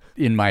have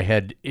in my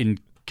head in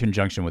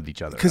conjunction with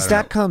each other. Because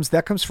I don't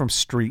that comes from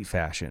street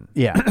fashion.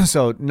 Yeah.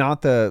 So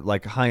not the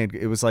like high end.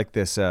 It was like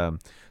this.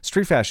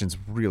 Street fashion's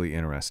really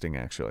interesting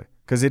actually,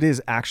 because it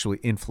is actually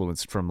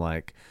influenced from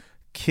like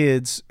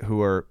kids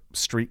who are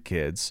street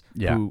kids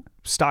Yeah. who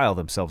style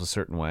themselves a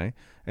certain way,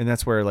 and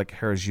that's where like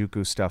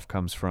Harajuku stuff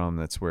comes from.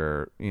 That's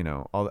where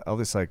all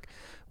this like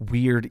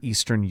weird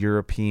Eastern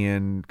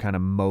European kind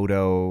of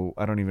moto.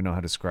 I don't even know how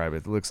to describe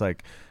it. It looks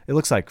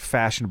like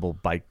fashionable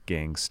bike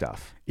gang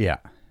stuff. yeah.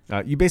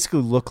 You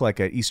basically look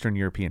like an Eastern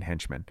European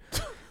henchman.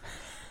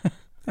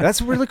 That's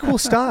a really cool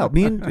style.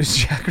 Me and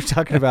Jack were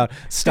talking about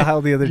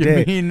style the other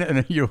day,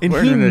 and you're and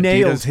wearing he an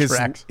nailed Adidas his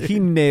tracksuit. he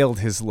nailed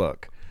his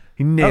look.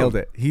 He nailed Oh.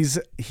 it.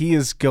 He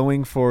is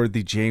going for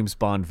the James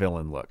Bond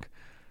villain look,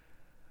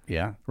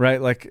 Yeah.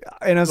 right? Like,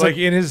 and I was Like like,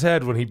 in his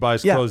head when he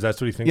buys Yeah. clothes,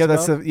 that's what he thinks yeah,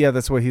 that's about?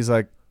 that's what he's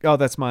like. Oh,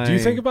 that's my. Do you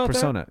think about that?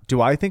 persona?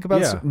 Do I think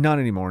about? Yeah. Not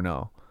anymore.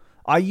 No.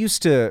 I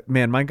used to.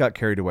 Man, mine got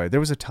carried away. There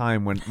was a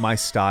time when my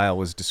style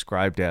was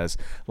described as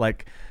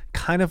like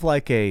kind of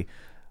like a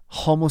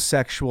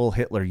homosexual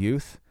Hitler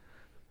Youth.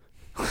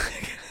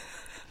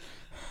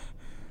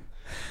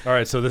 All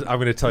right, so I'm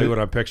going to tell you what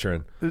I'm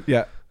picturing.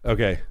 Yeah.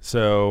 Okay,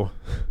 so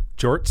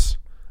jorts,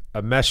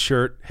 a mesh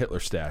shirt, Hitler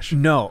stash.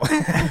 No,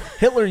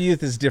 Hitler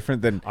Youth is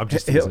different than. I'm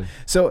just teasing.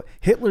 So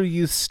Hitler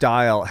Youth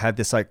style had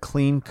this like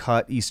clean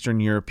cut Eastern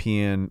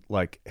European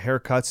like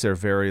haircuts. They're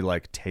very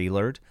like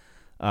tailored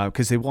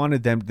because they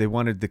wanted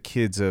the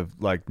kids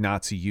of like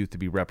Nazi youth to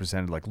be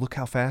represented. Like, look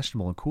how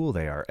fashionable and cool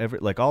they are.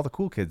 Like all the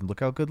cool kids, look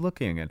how good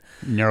looking. And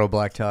Narrow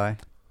black tie.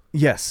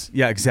 yes,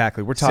 yeah,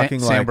 exactly. We're talking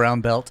Sam like Brown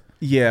belt.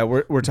 yeah,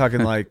 we're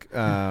talking like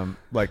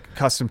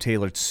custom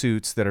tailored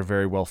suits that are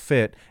very well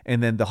fit,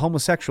 and then the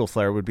homosexual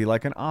flair would be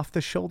like an off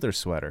the shoulder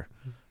sweater.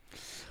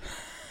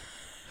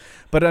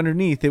 But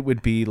underneath it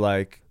would be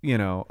like,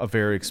 a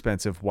very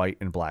expensive white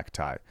and black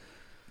tie.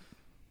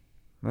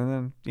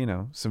 And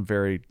then, some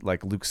very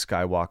like Luke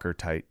Skywalker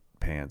tight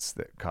pants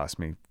that cost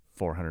me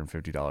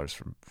 $450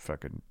 from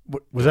fucking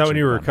Was that when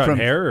you were Gabbana. cutting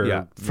hair? Or?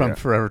 Yeah. From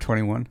Forever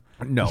 21.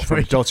 No,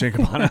 from Dolce &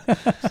 Gabbana.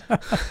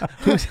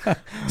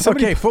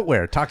 Okay,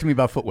 footwear. Talk to me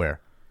about footwear.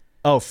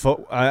 Oh,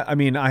 I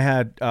mean, I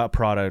had a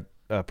Prada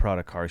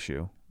car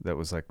shoe that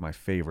was like my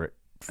favorite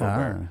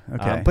footwear.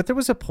 Okay. But there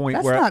was a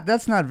point where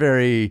That's not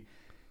very,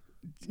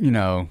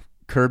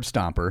 curb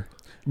stomper.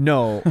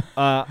 no,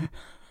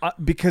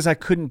 because I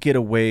couldn't get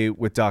away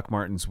with Doc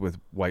Martens with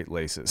white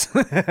laces.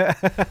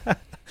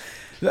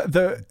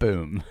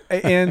 Boom.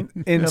 And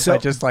If so I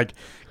just like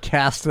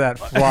cast that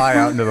fly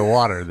out into the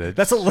water.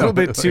 that's a little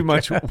bit too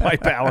much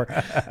white power.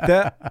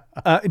 Do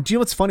you know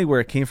what's funny where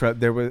it came from?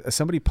 There was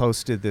somebody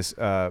posted this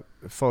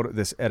photo,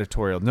 this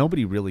editorial.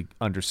 Nobody really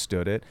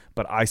understood it,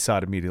 but I saw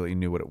it immediately and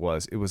knew what it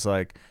was. It was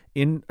like I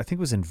think it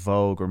was in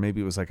Vogue, or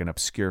maybe it was like an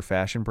obscure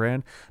fashion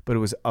brand, but it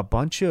was a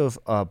bunch of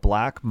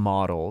black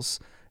models,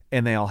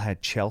 and they all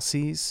had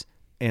Chelseas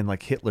and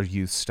like Hitler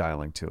Youth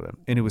styling to them.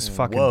 And it was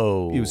fucking,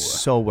 Whoa. it was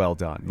so well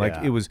done. Like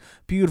it was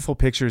beautiful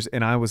pictures.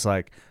 And I was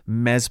like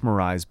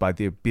mesmerized by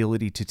the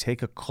ability to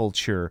take a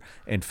culture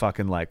and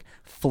fucking like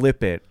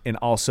flip it and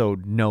also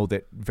know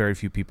that very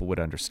few people would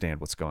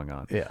understand what's going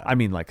on. Yeah. I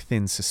mean, like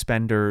thin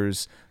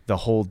suspenders, the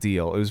whole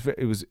deal.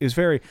 It was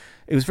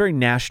very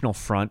National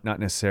Front, not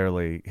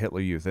necessarily Hitler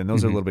Youth. And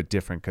those are a little bit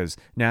different because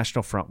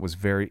National Front was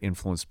very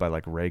influenced by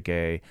like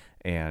reggae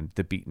and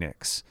the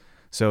beatniks.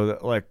 So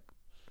like,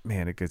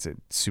 man, it gets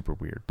super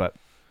weird. But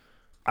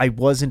I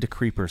was into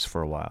creepers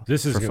for a while.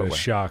 This is going to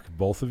shock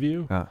both of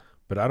you,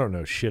 but I don't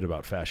know shit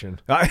about fashion.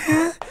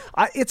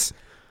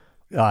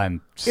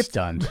 I'm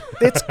stunned.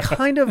 It's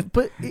kind of,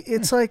 but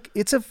it's like,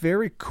 it's a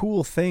very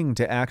cool thing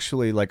to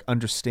actually like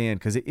understand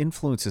because it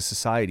influences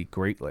society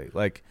greatly.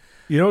 Like,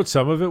 you know what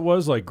some of it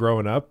was like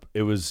growing up?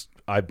 It was,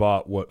 I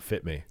bought what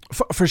fit me.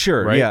 For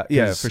sure. Right?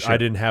 Yeah, for sure. I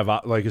didn't have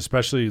like,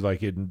 especially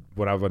like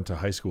when I went to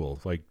high school,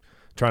 like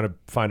trying to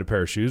find a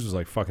pair of shoes was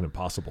like fucking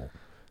impossible.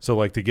 So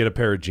like to get a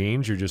pair of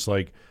jeans, you're just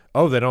like,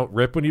 oh, they don't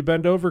rip when you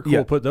bend over?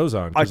 Cool, put those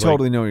on. I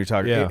totally know what you're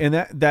talking about. And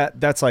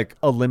that's like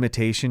a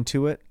limitation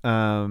to it.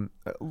 I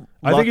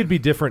think it'd be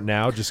different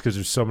now just because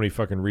there's so many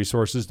fucking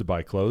resources to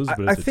buy clothes.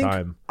 But at the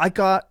time, I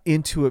got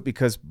into it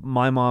because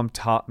my mom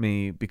taught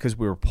me, because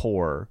we were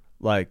poor,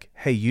 like,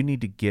 hey, you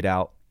need to get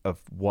out of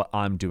what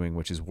I'm doing,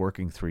 which is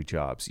working 3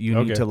 jobs. You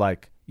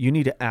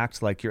need to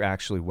act like you're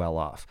actually well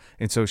off.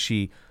 And so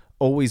she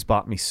always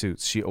bought me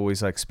suits. She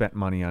always like spent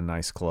money on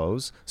nice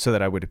clothes so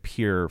that I would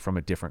appear from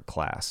a different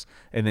class.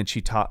 And then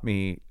she taught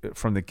me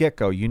from the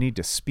get-go, you need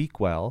to speak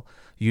well.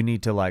 You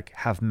need to like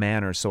have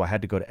manners. So I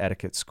had to go to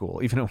etiquette school,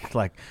 even though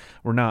like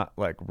we're not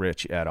like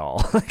rich at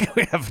all. Like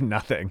we have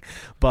nothing.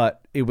 But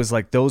it was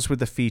like those were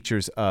the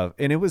features of,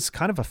 and it was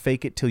kind of a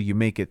fake it till you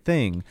make it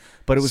thing.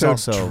 But it was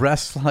also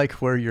dress like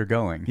where you're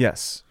going.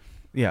 Yes.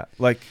 Yeah.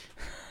 Like,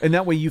 and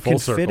that way you can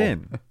fit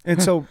in.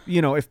 And so,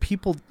 you know,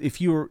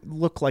 if you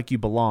look like you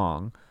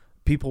belong,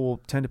 people will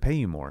tend to pay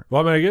you more.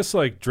 Well, I mean, I guess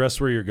like dress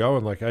where you're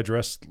going. Like I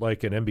dressed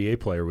like an NBA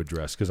player would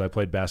dress because I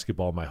played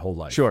basketball my whole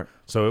life. Sure.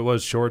 So it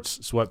was shorts,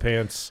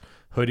 sweatpants,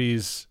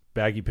 hoodies,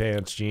 baggy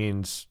pants,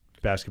 jeans,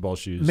 basketball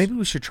shoes. Maybe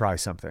we should try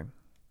something.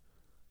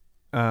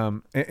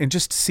 And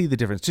just to see the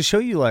difference, to show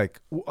you,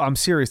 like, I'm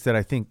serious that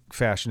I think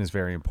fashion is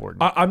very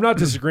important. I'm not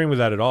disagreeing with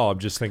that at all. I'm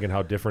just thinking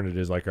how different it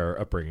is, like our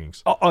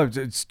upbringings. Oh,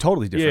 it's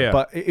totally different. Yeah.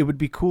 But it would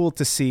be cool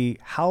to see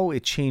how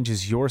it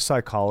changes your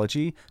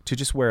psychology to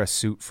just wear a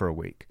suit for a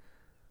week.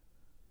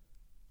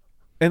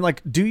 And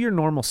like do your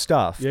normal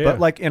stuff, but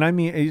like, and I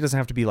mean, it doesn't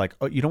have to be like,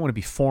 oh, you don't want to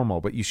be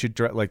formal, but you should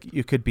dress like,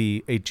 you could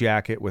be a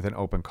jacket with an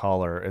open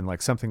collar and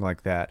like something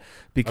like that.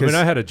 Because I mean,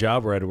 I had a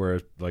job where I had to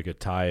wear like a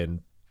tie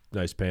and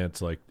nice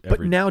pants, like.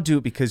 But now do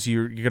it because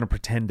you're going to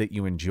pretend that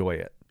you enjoy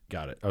it.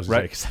 Got it. I was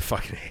right because I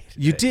fucking hate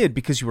it. You did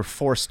because you were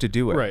forced to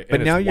do it, right?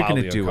 But now you're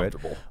going to do it.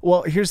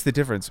 Well, here's the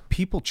difference: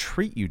 people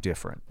treat you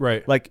different,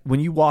 right? Like when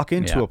you walk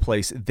into a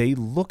place, they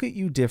look at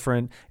you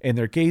different, and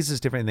their gaze is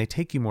different, and they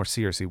take you more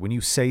seriously. When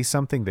you say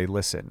something, they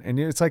listen, and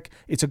it's like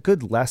it's a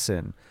good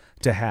lesson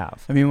to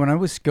have. I mean, when I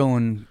was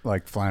going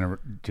like flying,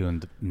 doing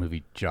the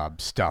movie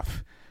job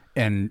stuff,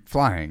 and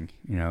flying,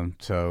 you know,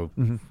 so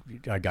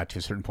I got to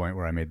a certain point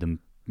where I made them,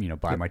 you know,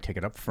 buy my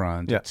ticket up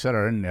front, et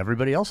cetera, and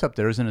everybody else up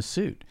there is in a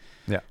suit.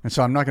 Yeah. And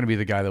so I'm not going to be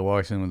the guy that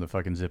walks in with a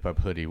fucking zip-up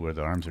hoodie where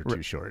the arms are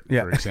too short,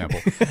 for example.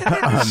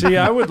 See,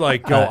 I would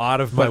like go out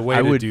of my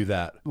way to do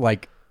that.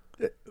 Like,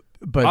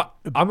 but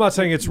I'm not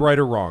saying it's right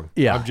or wrong.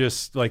 Yeah. I'm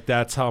just like,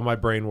 that's how my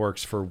brain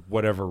works for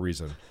whatever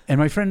reason. And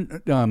my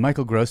friend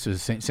Michael Gross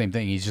is the same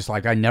thing. He's just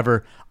like, I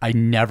never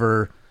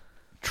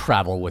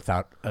travel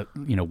without,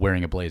 you know,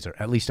 wearing a blazer,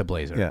 at least a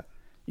blazer. Yeah.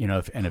 You know,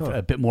 if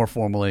a bit more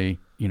formally,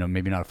 you know,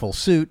 maybe not a full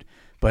suit.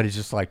 But it's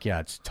just like,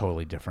 it's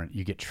totally different.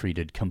 You get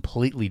treated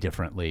completely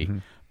differently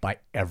by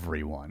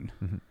everyone,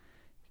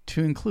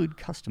 to include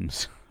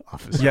customs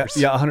officers.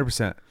 Yeah,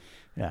 100%.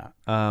 Yeah.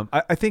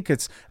 I think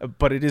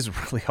but it is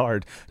really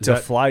hard to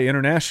fly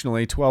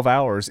internationally 12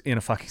 hours in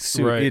a fucking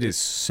suit. Right. It is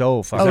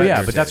so fucking Oh,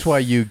 yeah, but that's why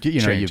you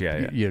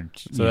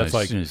So that's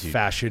like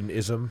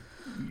fashionism.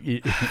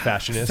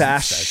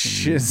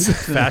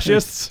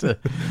 Fascists.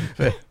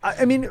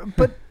 I mean,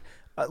 but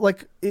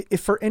like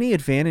if for any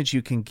advantage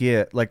you can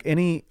get, like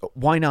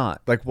why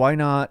not? Like why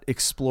not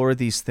explore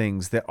these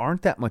things that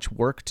aren't that much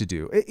work to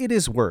do? It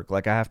is work.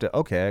 Like I got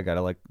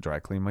to like dry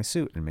clean my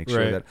suit and make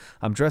sure that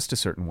I'm dressed a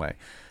certain way.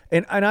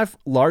 And I've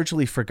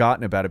largely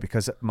forgotten about it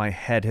because my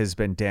head has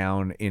been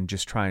down in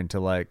just trying to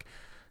like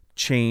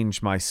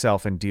change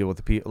myself and deal with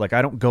the people. Like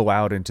I don't go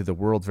out into the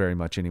world very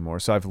much anymore.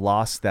 So I've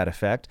lost that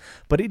effect.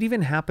 But it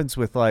even happens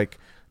with like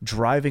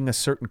driving a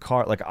certain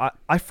car. Like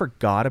I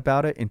forgot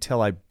about it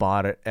until I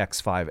bought an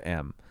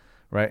X5M,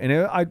 right? And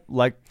I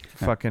like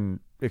fucking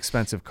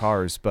expensive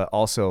cars, but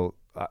also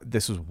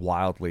this was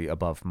wildly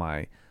above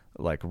my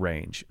like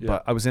range. Yeah.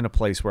 But I was in a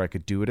place where I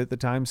could do it at the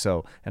time,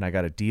 and I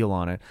got a deal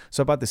on it.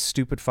 So I bought this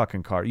stupid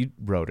fucking car. You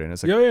rode in.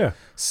 It's like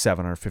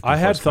 750. I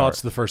had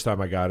thoughts the first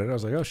time I got it. I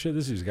was like, oh shit,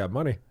 this dude's got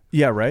money.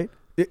 Yeah, right.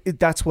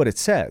 That's what it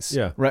says.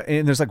 Yeah. Right.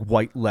 And there's like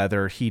white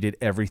leather, heated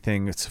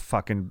everything. It's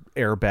fucking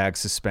airbag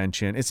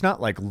suspension. It's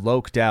not like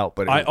loked out,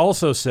 but I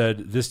also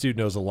said this dude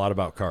knows a lot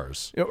about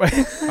cars.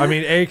 I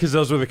mean, because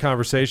those were the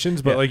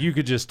conversations, but like you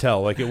could just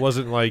tell. Like it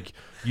wasn't like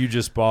you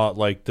just bought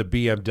like the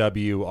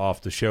BMW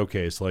off the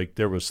showcase. Like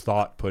there was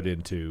thought put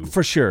into.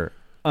 For sure.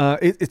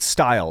 It's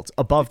styled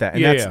above that.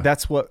 And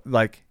that's what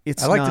like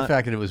it's. I like the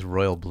fact that it was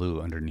royal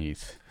blue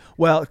underneath.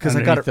 Well, because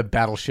I got the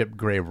battleship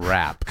gray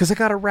wrap. Because I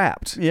got it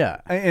wrapped.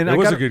 Yeah, and it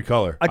was a good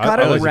color. I got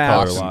it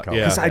wrapped a lot.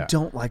 because I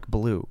don't like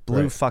blue.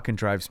 Blue fucking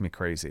drives me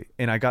crazy.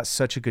 And I got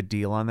such a good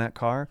deal on that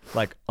car,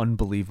 like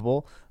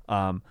unbelievable.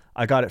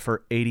 I got it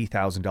for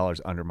 $80,000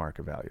 under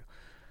market value.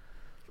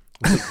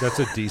 That's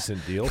a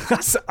decent deal.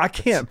 I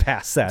can't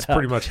pass that. It's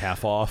pretty much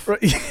half off.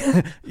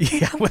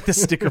 Yeah, with the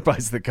sticker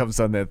price that comes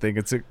on that thing,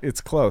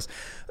 it's close.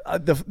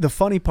 The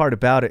funny part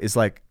about it is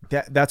like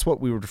that's what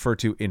we would refer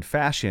to in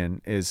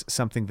fashion is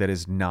something that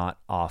is not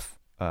off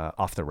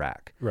the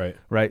rack.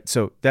 Right.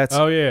 So that's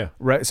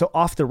right. So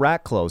off the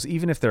rack clothes,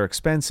 even if they're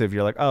expensive,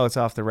 you're like, oh, it's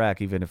off the rack.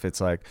 Even if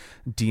it's like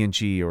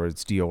D&G or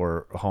it's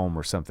Dior Home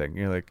or something,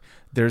 you're like,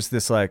 there's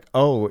this like,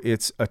 oh,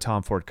 it's a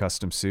Tom Ford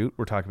custom suit.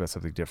 We're talking about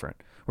something different.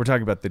 We're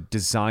talking about the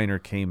designer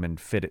came and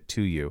fit it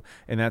to you,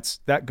 and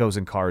that goes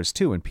in cars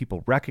too, and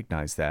people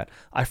recognize that.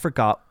 I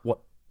forgot what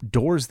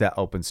doors that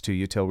opens to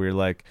you till we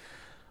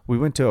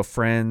went to a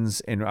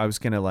friend's, and I was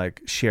gonna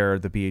like share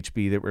the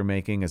BHB that we're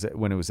making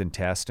when it was in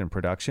test and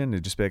production,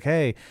 and just be like,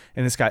 hey,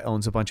 and this guy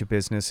owns a bunch of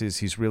businesses.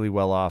 He's really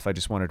well off. I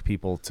just wanted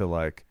people to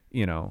like,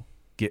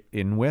 get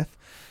in with.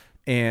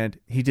 And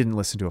he didn't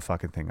listen to a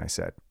fucking thing I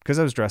said because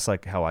I was dressed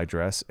like how I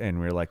dress, and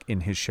we were like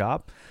in his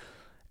shop.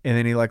 And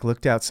then he like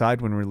looked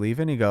outside when we were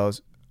leaving. He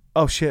goes,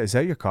 "Oh shit, is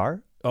that your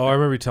car?" Oh, I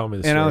remember you telling me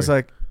this. And story. I was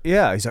like,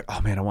 "Yeah." He's like,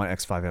 "Oh man, I want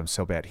X5M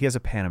so bad." He has a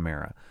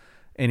Panamera,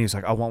 and he was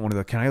like, "I want one of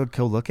those. Can I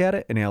go look at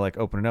it?" And I like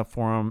opened it up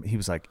for him. He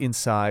was like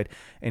inside,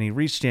 and he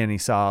reached in. And he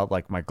saw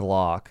like my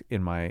Glock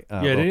in my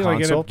didn't he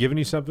like end up giving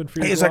you something for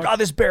your He's Glock? like, "Oh,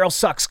 this barrel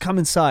sucks. Come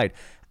inside."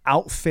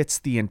 Outfits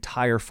the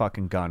entire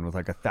fucking gun with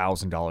like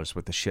 $1,000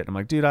 worth of shit. I'm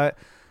like, dude, I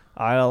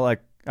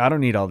don't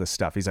need all this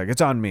stuff. He's like,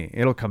 it's on me.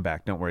 It'll come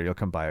back. Don't worry. You'll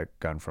come buy a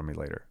gun from me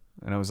later.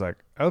 And I was like,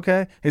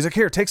 okay. He's like,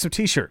 here, take some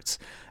t-shirts.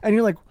 And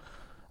you're like,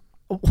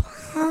 what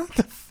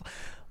the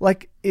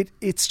like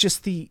it's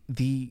just the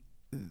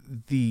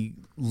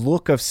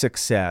look of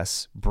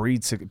success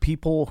breeds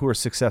people who are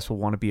successful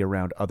want to be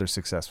around other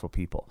successful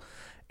people.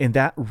 And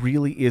that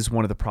really is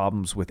one of the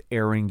problems with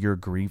airing your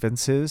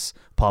grievances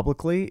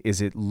publicly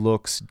is it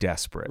looks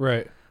desperate.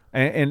 Right.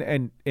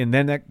 And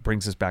then that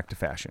brings us back to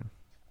fashion.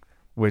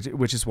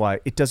 Which is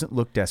why it doesn't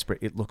look desperate.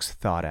 It looks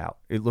thought out.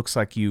 It looks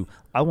like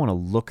I want to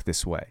look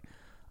this way.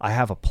 I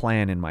have a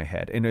plan in my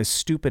head. And as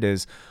stupid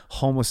as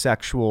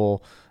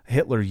homosexual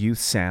Hitler Youth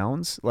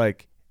sounds,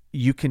 like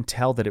you can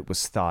tell that it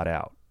was thought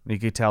out. You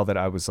could tell that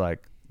I was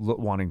like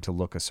wanting to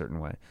look a certain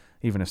way,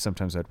 even if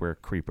sometimes I'd wear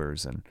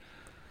creepers and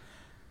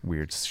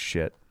weird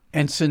shit.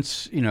 And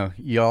since,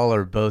 y'all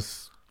are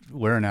both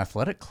wearing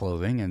athletic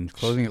clothing and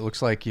clothing that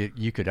looks like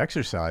you could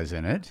exercise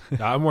in it.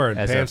 I'm wearing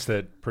pants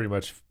that pretty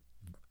much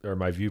are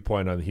my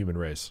viewpoint on the human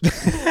race.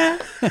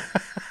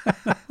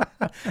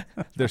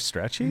 They're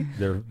stretchy?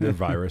 They're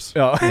virus.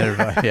 Oh.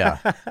 Yeah.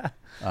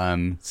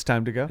 It's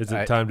time to go? Is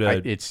it time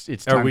to... It's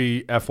are time,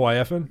 we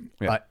FYFing?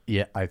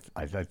 Yeah, I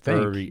think.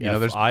 Are we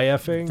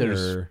FIFing?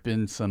 There's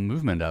been some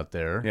movement out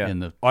there in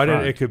the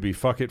It could be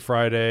Fuck It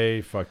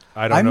Friday.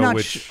 I don't know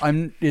which...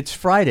 It's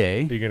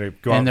Friday. You're going to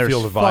go out and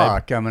feel the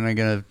vibe? I'm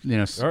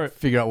going to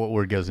figure out what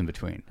word goes in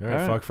between. All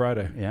right, Fuck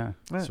Friday. Yeah.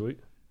 Sweet.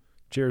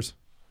 Cheers.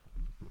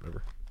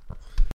 Whatever.